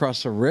not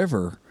cross a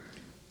river,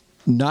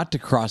 not to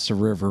cross a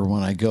river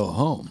when I go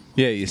home.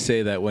 Yeah, you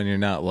say that when you're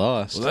not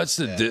lost. Well, that's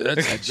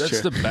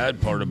the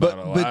bad part about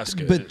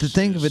Alaska. But the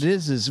thing of it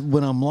is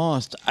when I'm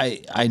lost,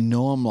 I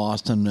know I'm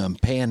lost and I'm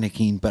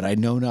panicking, but I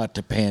know not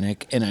to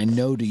panic, and I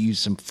know to use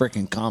some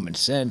freaking common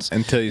sense.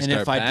 Until you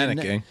start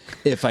panicking.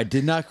 If I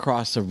did not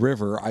cross a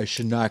river, I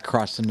should not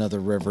cross another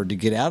river to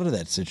get out of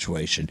that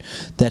situation.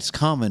 That's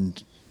common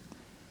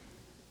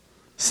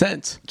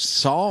sense.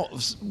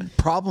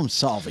 Problem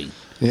solving.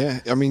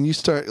 Yeah, I mean, you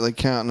start like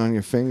counting on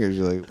your fingers.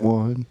 You're like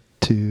 1,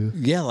 2.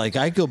 Yeah, like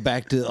I go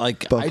back to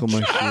like buckle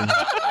my shoe.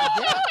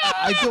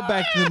 I go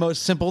back to the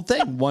most simple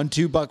thing: 1,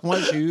 2, buckle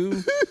my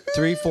shoe.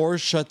 3, 4,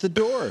 shut the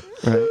door.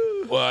 Right.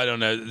 Well, I don't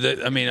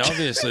know. I mean,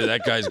 obviously,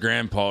 that guy's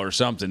grandpa or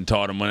something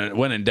taught him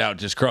when in doubt,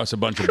 just cross a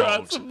bunch of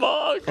bogs.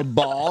 A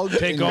bog.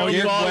 Take all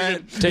your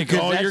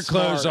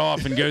clothes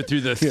off and go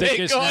through the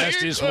thickest,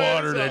 nastiest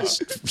water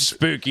that's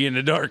spooky in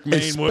the dark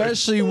Maine woods.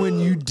 Especially when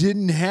you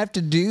didn't have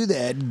to do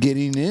that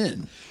getting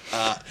in.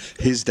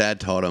 His dad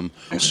taught him,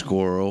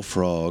 squirrel,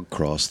 frog,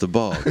 cross the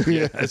bog.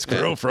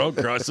 Squirrel, frog,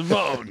 cross the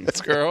bog.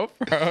 Squirrel,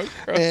 frog,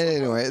 cross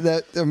anyway,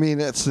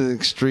 that's an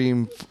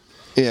extreme,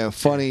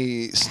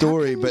 funny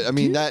story. But I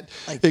mean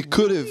it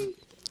could have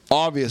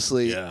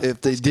obviously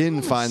if they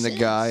didn't find the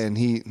guy and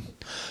he.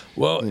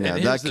 Well, and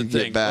here's that the could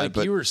thing. get bad. Like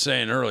but you were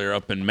saying earlier,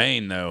 up in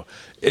Maine, though,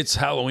 it's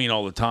Halloween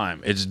all the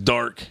time. It's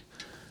dark.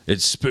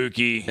 It's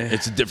spooky.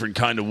 It's a different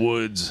kind of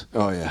woods.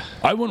 Oh yeah.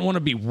 I wouldn't want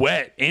to be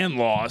wet and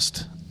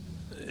lost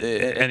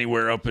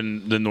anywhere up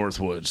in the North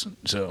Woods.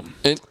 So.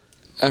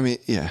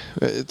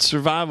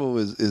 Survival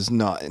is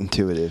not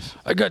intuitive.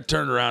 I got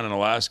turned around in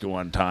Alaska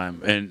one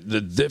time, and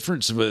the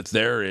difference with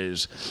there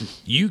is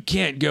you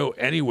can't go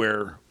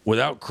anywhere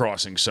without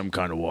crossing some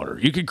kind of water.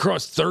 You could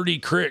cross 30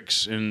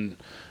 creeks and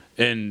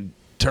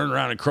turn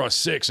around and cross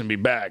 6 and be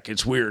back.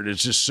 It's weird.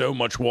 It's just so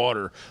much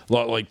water. A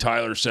lot like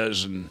Tyler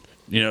says, and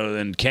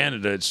in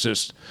Canada, it's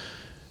just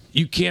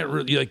you can't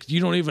really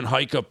you don't even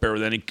hike up there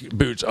with any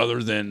boots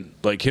other than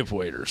like hip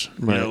waders.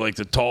 Right. Like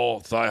the tall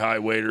thigh high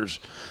waders.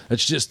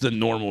 That's just the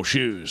normal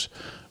shoes,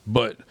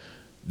 but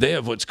they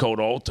have what's called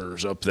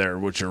altars up there,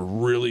 which are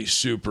really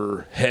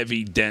super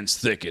heavy, dense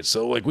thickets.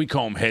 So, like, we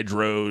call them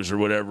hedgerows or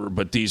whatever,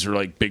 but these are,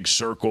 like, big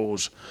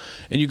circles.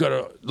 And you got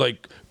to,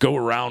 like, go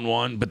around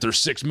one, but there's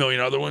 6 million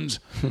other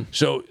ones.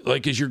 So,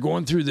 like, as you're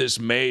going through this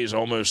maze,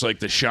 almost like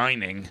The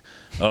Shining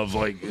of,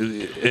 like,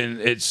 and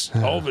it's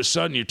all of a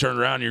sudden you turn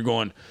around and you're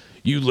going,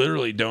 you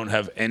literally don't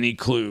have any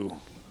clue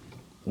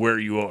where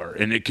you are.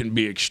 And it can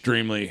be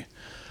extremely,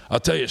 I'll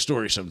tell you a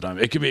story sometime.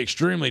 It can be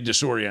extremely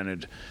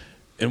disoriented.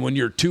 And when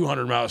you're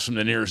 200 miles from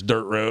the nearest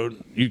dirt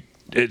road,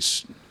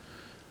 it's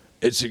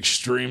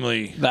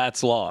extremely.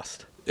 That's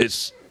lost.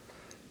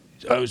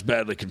 I was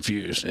badly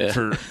confused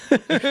for.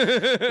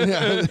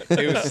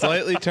 It was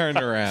slightly turned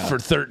around for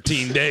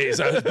 13 days.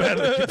 I was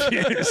badly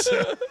confused.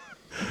 So.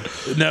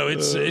 No,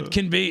 it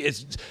can be.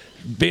 It's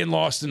being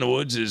lost in the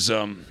woods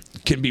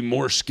can be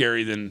more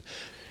scary than.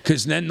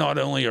 Because then not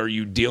only are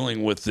you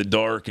dealing with the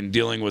dark and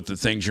dealing with the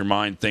things your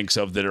mind thinks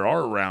of that are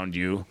around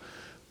you,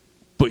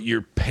 but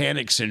your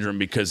panic syndrome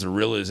because the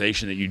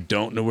realization that you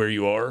don't know where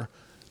you are,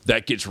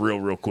 that gets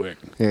real quick.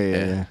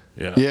 Yeah.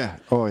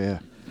 Oh, yeah.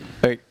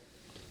 Hey.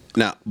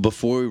 Now,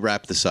 before we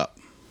wrap this up,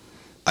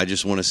 I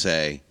just want to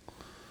say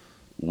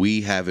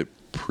we have it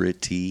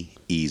pretty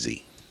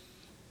easy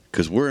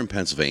because we're in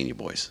Pennsylvania,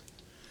 boys.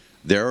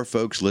 There are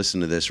folks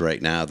listening to this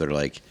right now that are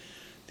like,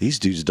 these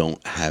dudes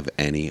don't have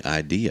any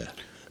idea.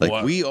 Like,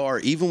 Wow. We are,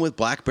 even with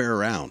Black Bear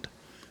around,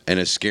 and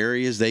as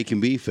scary as they can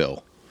be,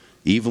 Phil,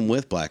 even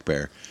with Black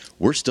Bear,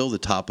 we're still the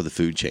top of the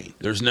food chain.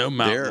 There's no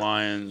mountain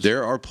lions.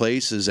 There are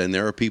places, and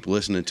there are people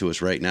listening to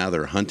us right now that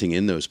are hunting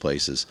in those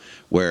places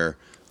where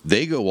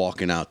they go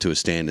walking out to a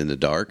stand in the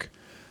dark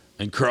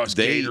and cross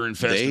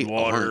gator-infested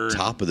water. They are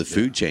top of the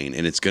food chain,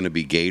 and it's going to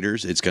be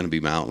gators, it's going to be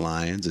mountain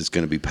lions, it's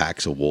going to be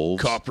packs of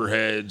wolves.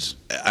 Copperheads.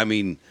 I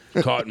mean,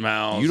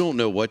 cottonmouths. You don't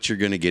know what you're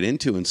going to get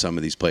into in some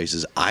of these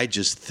places. I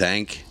just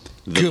thank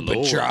the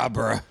Lord.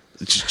 Chupacabra.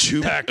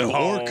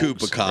 Chupacabra.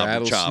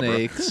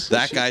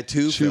 That guy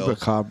too, Phil.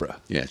 Chupacabra.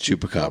 Yeah,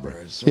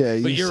 Chupacabra. Yeah,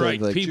 but you're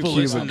right. Like, people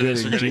listening to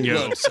this are going to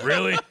go,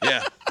 really?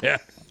 Yeah.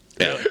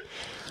 Really?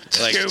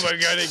 Like, Cuba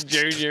Gooding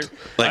Jr.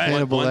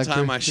 Like one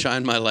time I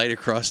shined my light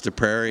across the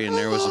prairie and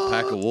there was a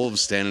pack of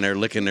wolves standing there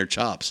licking their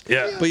chops.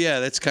 Yeah. But yeah,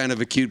 that's kind of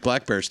a cute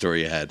black bear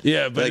story you had.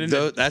 Yeah, but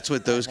like that's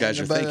what those guys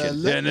are thinking.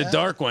 Yeah, in the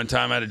dark one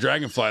time I had a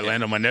dragonfly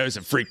land on my nose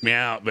and freaked me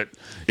out. But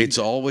it's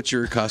all what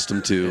you're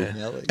accustomed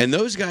to. And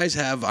those guys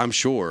have, I'm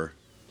sure,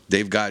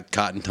 they've got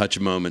cotton touch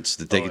moments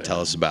that they can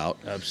tell us about.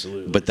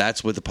 Absolutely. But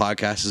that's what the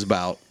podcast is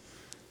about.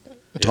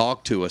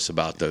 Talk to us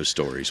about those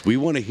stories. We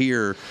want to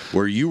hear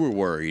where you were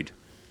worried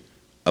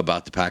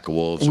about the pack of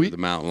wolves or the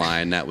mountain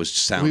lion that was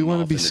sounding. We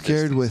want to be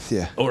scared with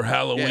you. Or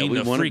Halloween,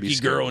 the freaky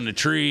girl in the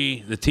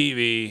tree, the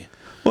TV.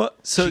 Well,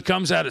 so she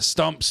comes out of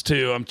stumps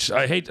too.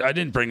 I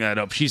didn't bring that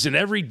up. She's in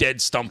every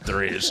dead stump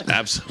there is.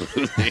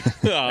 Absolutely.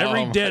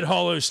 Every dead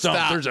hollow stump.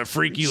 Stop. There's a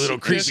freaky little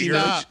creepy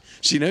girl.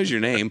 She knows your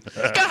name.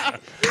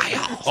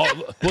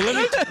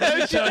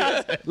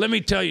 Let me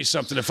tell you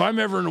something. If I'm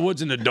ever in the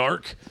woods in the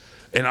dark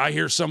and I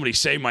hear somebody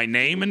say my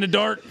name in the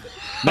dark,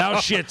 now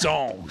shit's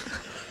on.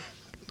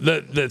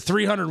 The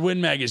 300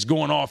 Win Mag is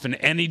going off in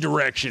any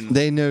direction.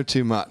 They know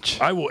too much.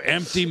 I will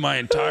empty my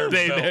entire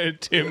They belt. know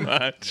too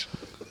much.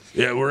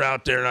 Yeah, we're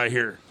out there and I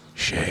hear,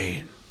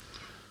 Shane,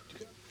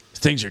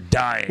 things are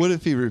dying. What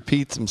if he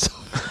repeats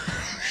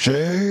himself?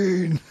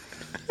 Shane.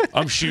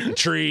 I'm shooting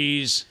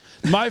trees.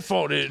 My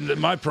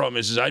problem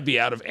is I'd be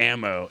out of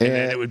ammo. And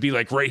then it would be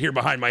like right here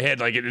behind my head,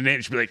 like an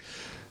inch, be like,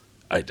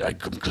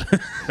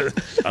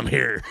 I'm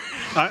here.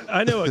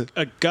 I know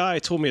a guy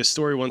told me a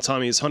story one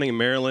time. He was hunting in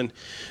Maryland,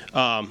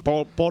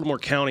 Baltimore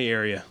County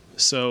area.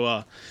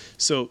 So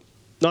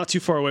not too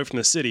far away from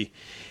the city.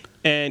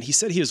 And he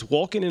said he was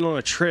walking in on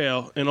a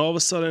trail, and all of a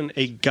sudden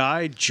a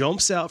guy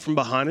jumps out from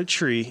behind a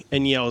tree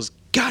and yells,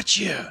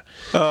 "Gotcha!"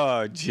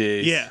 Oh,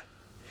 jeez. Yeah.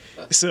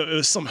 So it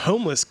was some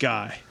homeless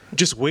guy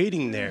just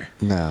waiting there.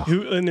 No.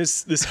 And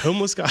this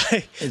homeless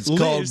guy It's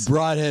called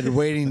broadhead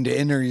waiting to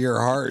enter your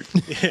heart.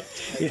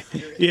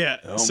 Yeah.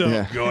 Oh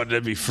my God,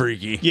 that'd be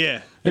freaky.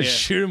 Yeah. I'd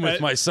shoot him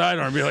with my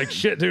sidearm and be like,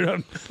 shit,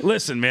 dude,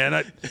 listen, man,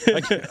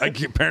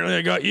 apparently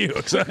I got you.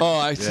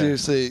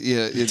 Seriously,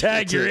 yeah.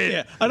 Tag, you're in.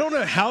 Yeah. I don't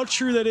know how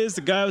true that is.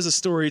 The guy was a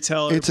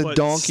storyteller. It's a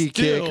donkey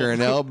kick or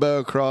an elbow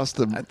across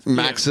the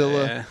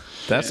maxilla. Yeah.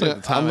 That's like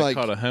the time I'm I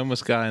caught a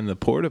homeless guy in the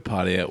porta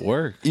potty at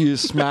work. You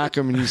just smack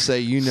him and you say,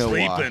 you know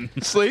why.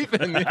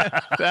 Sleeping. Yeah,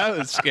 that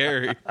was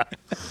scary.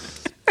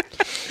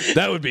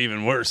 That would be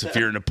even worse if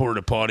you're in a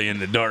porta potty in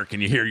the dark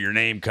and you hear your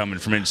name coming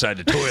from inside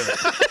the toilet.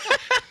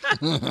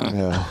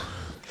 Yeah.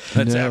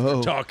 That's No.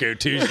 after Taco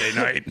Tuesday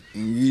night.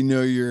 You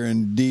know you're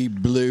in deep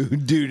blue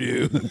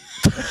doo-doo.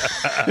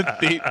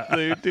 Deep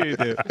blue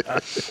doo-doo.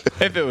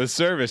 If it was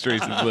serviced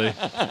recently.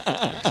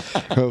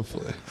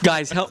 Hopefully.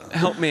 Guys,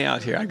 help me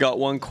out here. I got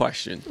one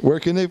question. Where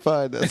can they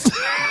find us?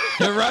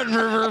 The Rotten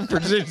River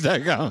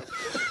Pursuits.com.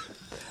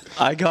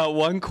 I got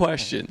one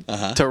question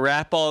to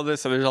wrap all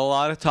this. There's a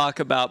lot of talk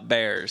about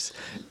bears,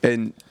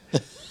 and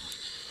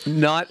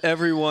not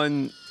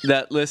everyone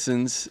that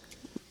listens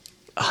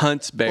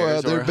hunts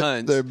bears or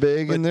hunts. They're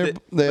big but and they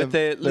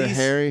they're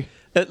hairy.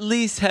 At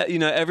least,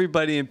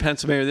 everybody in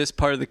Pennsylvania, this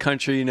part of the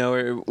country,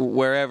 or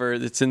wherever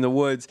that's in the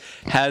woods,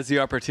 has the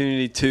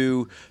opportunity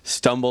to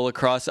stumble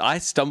across. I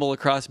stumble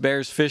across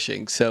bears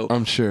fishing. So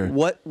I'm sure.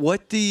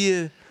 What do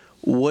you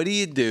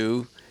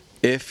do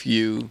if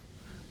you're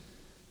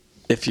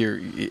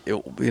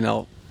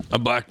A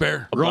black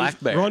bear? black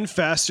bear? Run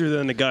faster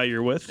than the guy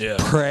you're with. Yeah.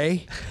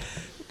 Pray.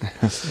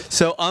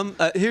 So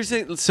here's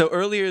the thing. So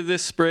earlier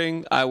this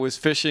spring, I was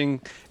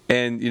fishing,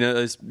 and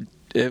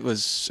it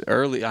was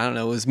early. I don't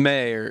know. It was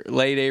May or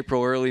late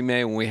April, early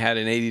May when we had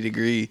an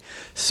 80-degree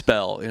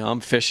spell. I'm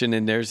fishing,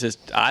 and there's this.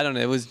 I don't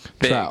know. It was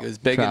big. Trout. It was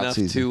big Trout enough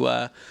season.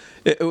 to.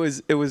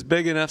 It was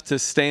big enough to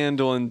stand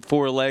on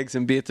 4 legs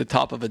and be at the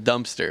top of a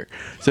dumpster.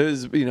 So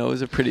it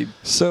was a pretty.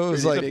 So it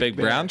was pretty like big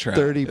brown trout.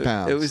 30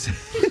 pounds. It was.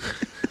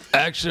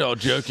 Actually, all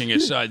joking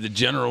aside, the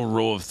general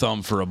rule of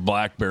thumb for a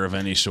black bear of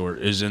any sort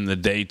is in the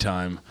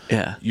daytime,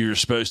 you're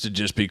supposed to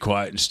just be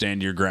quiet and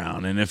stand your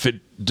ground. And if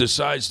it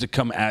decides to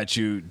come at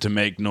you to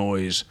make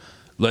noise,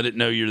 let it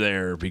know you're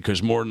there,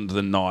 because more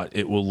than not,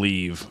 it will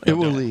leave. It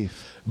will leave.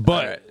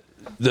 But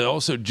the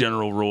also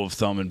general rule of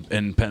thumb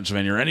in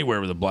Pennsylvania or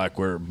anywhere with a black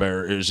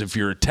bear is if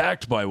you're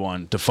attacked by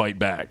one, to fight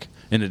back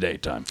in the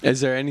daytime. Is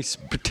there any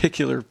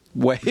particular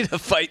way to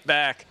fight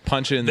back?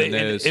 Punch it in the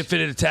nose. If it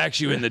attacks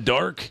you in the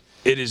dark,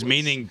 it is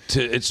meaning to.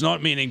 It's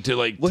not meaning to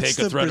What's take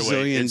a the threat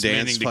Brazilian away. It's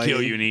dance meaning to kill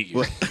fighting? you and eat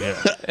you.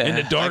 Yeah. In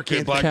the dark,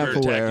 a black bear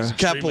attack is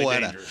extremely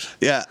dangerous.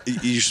 Yeah,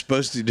 you're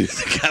supposed to do the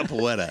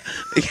capoeira.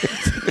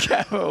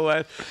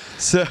 Capoeira.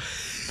 So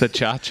the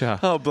cha-cha.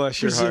 Oh,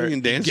 bless your heart.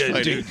 Brazilian dance Yeah,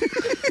 fighting. dude.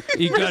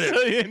 You got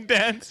Brazilian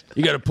dance.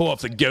 You got to pull off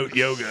the goat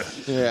yoga.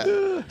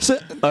 Yeah. So,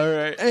 all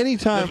right.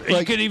 Anytime,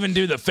 You could even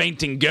do the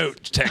fainting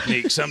goat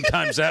technique.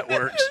 Sometimes that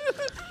works.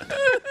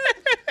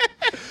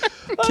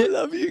 I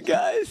love you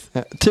guys.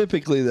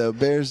 Typically, though,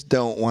 bears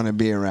don't want to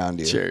be around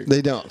you. Sure.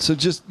 They don't. So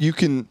just you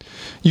could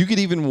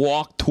even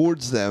walk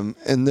towards them,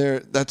 and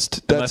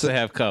that's Unless they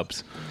have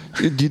cubs.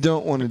 You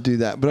don't want to do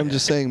that. But I'm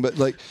just saying. But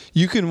like,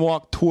 you can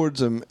walk towards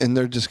them, and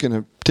they're just going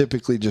to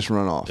typically just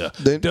run off.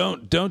 Yeah.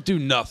 Don't do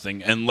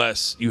nothing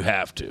unless you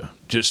have to.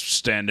 Just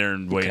stand there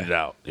and wait it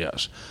out.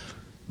 Yes.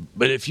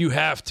 But if you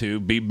have to,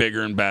 be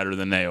bigger and badder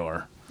than they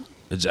are.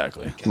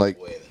 Exactly. Like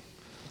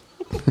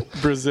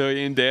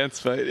Brazilian dance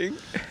fighting.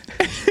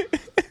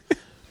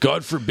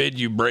 God forbid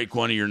you break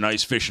one of your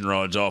nice fishing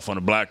rods off on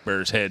a black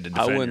bear's head to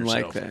defend I wouldn't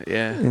yourself. like that.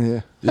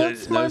 Yeah.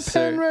 That's my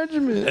pen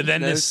regiment. And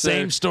then No, the sir.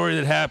 same story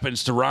that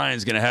happens to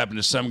Ryan's going to happen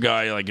to some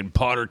guy like in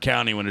Potter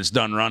County when it's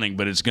done running,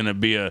 but it's going to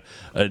be a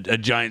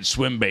giant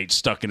swim bait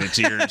stuck in its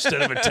ear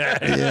instead of a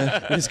tag.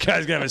 This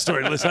guy's going to have a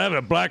story. Listen, I had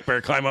a black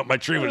bear climb up my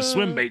tree with a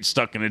swim bait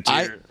stuck in its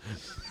ear.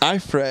 I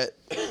fret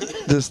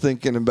just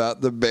thinking about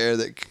the bear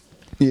that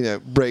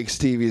break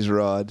Stevie's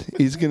rod.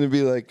 He's gonna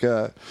be like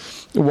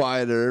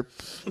Wyatt Earp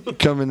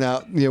coming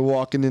out,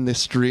 walking in the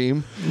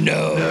stream.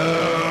 No.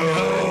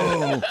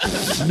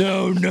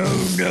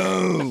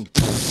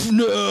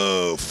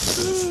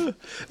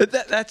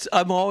 That's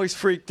I'm always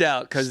freaked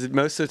out because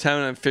most of the time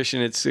when I'm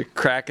fishing, it's a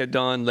crack of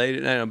dawn, late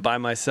at night, I'm by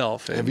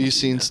myself. Have you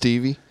seen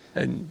Stevie?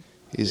 And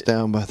he's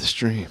down by the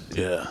stream.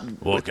 Yeah,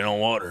 walking on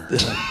water.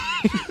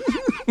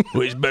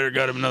 Well, he's better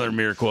got him another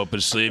miracle up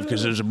his sleeve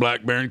because there's a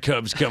black bear and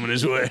cubs coming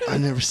his way. I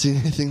never seen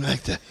anything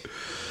like that.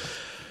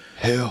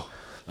 Hell,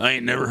 I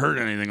ain't never heard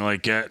anything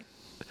like that.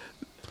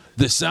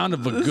 The sound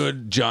of a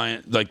good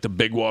giant, like the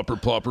big whopper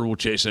plopper, will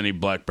chase any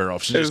black bear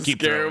off. So just keep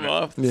scare throwing him it.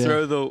 off. Yeah.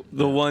 Throw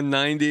the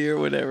 190 or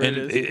whatever And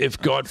it is. if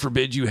God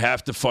forbid you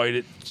have to fight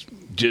it,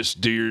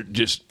 just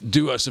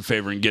do us a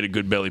favor and get a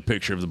good belly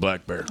picture of the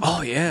black bear.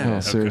 Oh yeah. Yeah,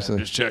 seriously.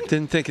 Just check.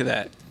 Didn't think of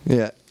that.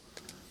 Yeah.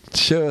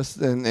 Show us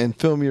and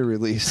film your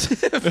release.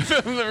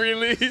 From the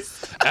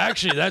release.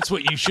 Actually, that's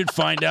what you should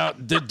find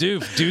out to do.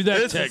 Do that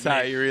This technique. is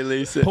how you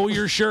release it. Pull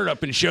your shirt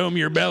up and show them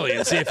your belly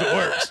and see if it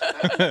works.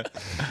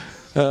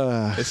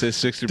 This is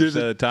 60% of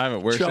the time.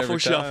 It works every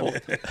time.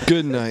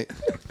 Good night,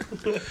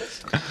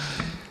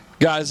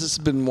 guys. This has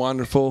been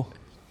wonderful.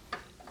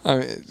 I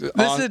mean,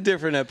 This is a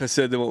different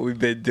episode than what we've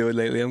been doing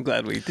lately. I'm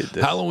glad we did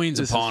this. Halloween's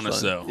This is upon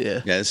us, fun. though.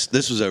 Yeah. Yeah,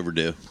 this was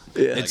overdue.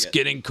 Yeah. It's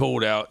getting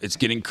cold out. It's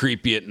getting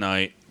creepy at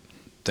night.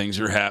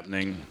 Things are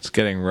happening. It's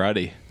getting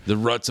ruddy. The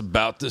rut's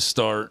about to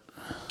start.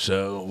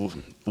 So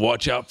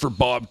watch out for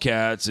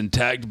bobcats and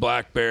tagged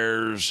black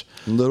bears.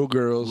 little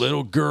girls.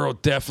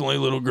 Definitely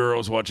little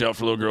girls. Watch out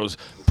for little girls.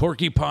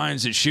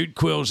 Porcupines that shoot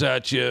quills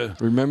at you.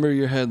 Remember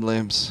your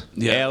headlamps.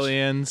 Yes.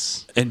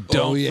 Aliens. And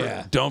Oh,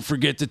 yeah. don't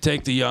forget to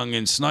take the young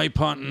in snipe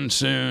hunting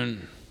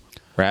soon.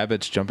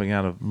 rabbits jumping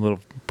out of little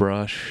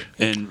brush.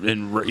 And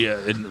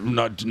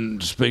not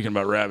speaking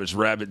about rabbits.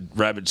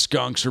 Rabid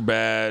skunks are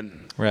bad.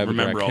 Rabid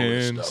Remember all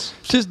raccoons. this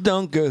stuff. Just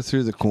don't go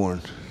through the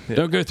corn.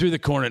 Don't go through the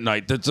corn at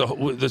night. That's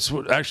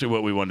actually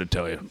what we wanted to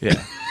tell you.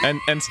 Yeah,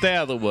 and stay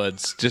out of the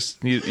woods.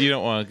 Just you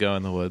don't want to go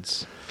in the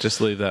woods.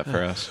 Just leave that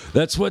for us.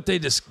 That's what they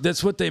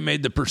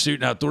made the Pursuit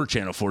and Outdoor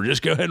channel for.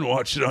 Just go ahead and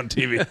watch it on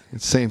TV.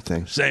 Same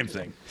thing. Same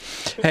thing.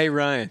 Hey,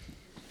 Ryan.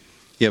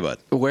 Yeah, bud.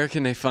 Where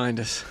can they find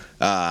us?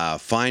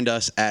 Find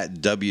us at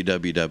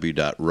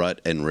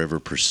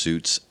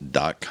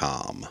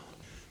www.rutandriverpursuits.com.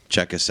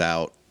 Check us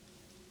out.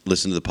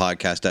 Listen to the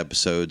podcast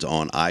episodes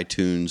on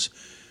iTunes,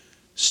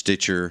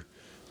 Stitcher,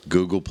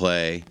 Google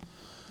Play,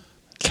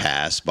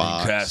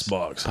 Castbox.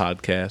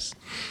 Podcast.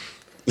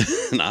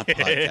 Not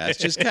podcast,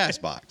 just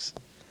Castbox.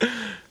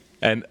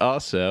 And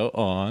also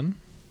on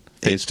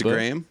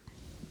Facebook,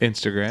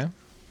 Instagram,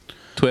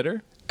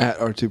 Twitter. At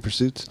R2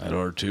 Pursuits. At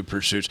R2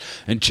 Pursuits.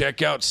 And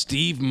check out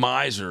Steve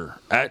Miser.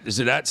 Is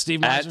it at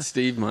Steve Miser? At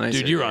Steve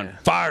Miser. Dude, you're on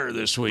fire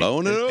this week.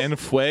 En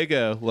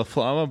Fuego, La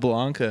Flama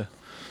Blanca.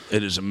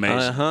 It is amazing.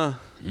 Uh-huh.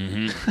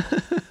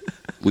 Mm-hmm.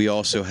 We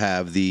also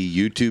have the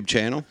YouTube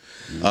channel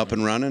up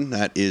and running.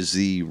 That is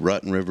the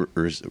Rut and River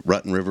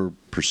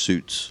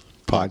Pursuits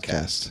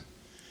podcast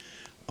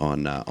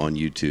on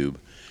YouTube.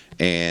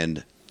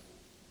 And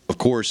of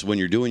course, when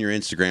you're doing your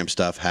Instagram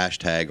stuff,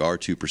 hashtag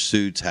R2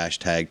 Pursuits,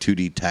 hashtag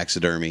 2D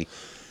Taxidermy.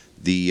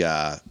 The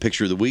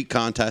Picture of the Week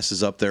contest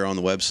is up there on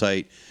the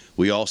website.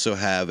 We also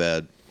have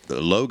a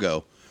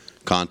logo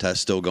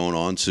contest still going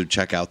on, so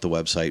check out the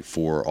website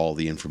for all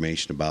the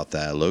information about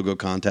that logo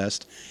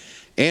contest.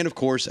 And, of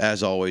course,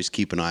 as always,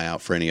 keep an eye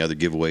out for any other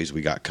giveaways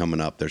we got coming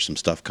up. There's some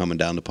stuff coming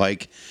down the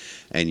pike,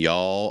 and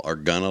y'all are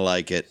going to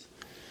like it.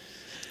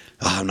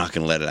 I'm not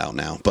going to let it out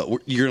now, but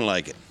you're going to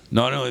like it.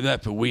 Not only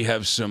that, but we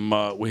have some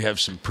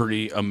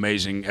pretty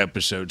amazing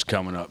episodes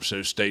coming up,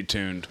 so stay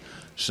tuned.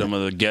 Some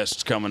of the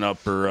guests coming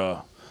up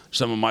are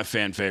some of my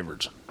fan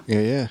favorites.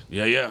 Yeah.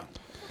 Yeah,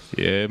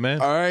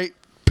 man. All right.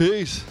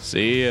 Peace.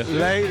 See ya.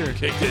 Later.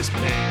 Kick this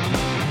man.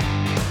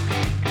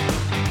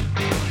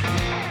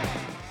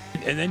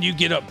 And then you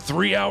get up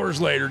 3 hours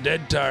later,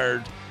 dead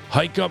tired,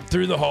 hike up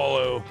through the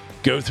hollow,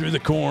 go through the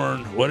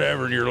corn,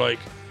 whatever, and you're like,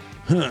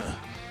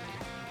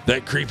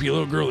 that creepy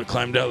little girl that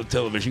climbed out of the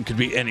television could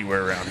be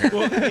anywhere around here.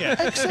 Well,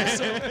 yeah. So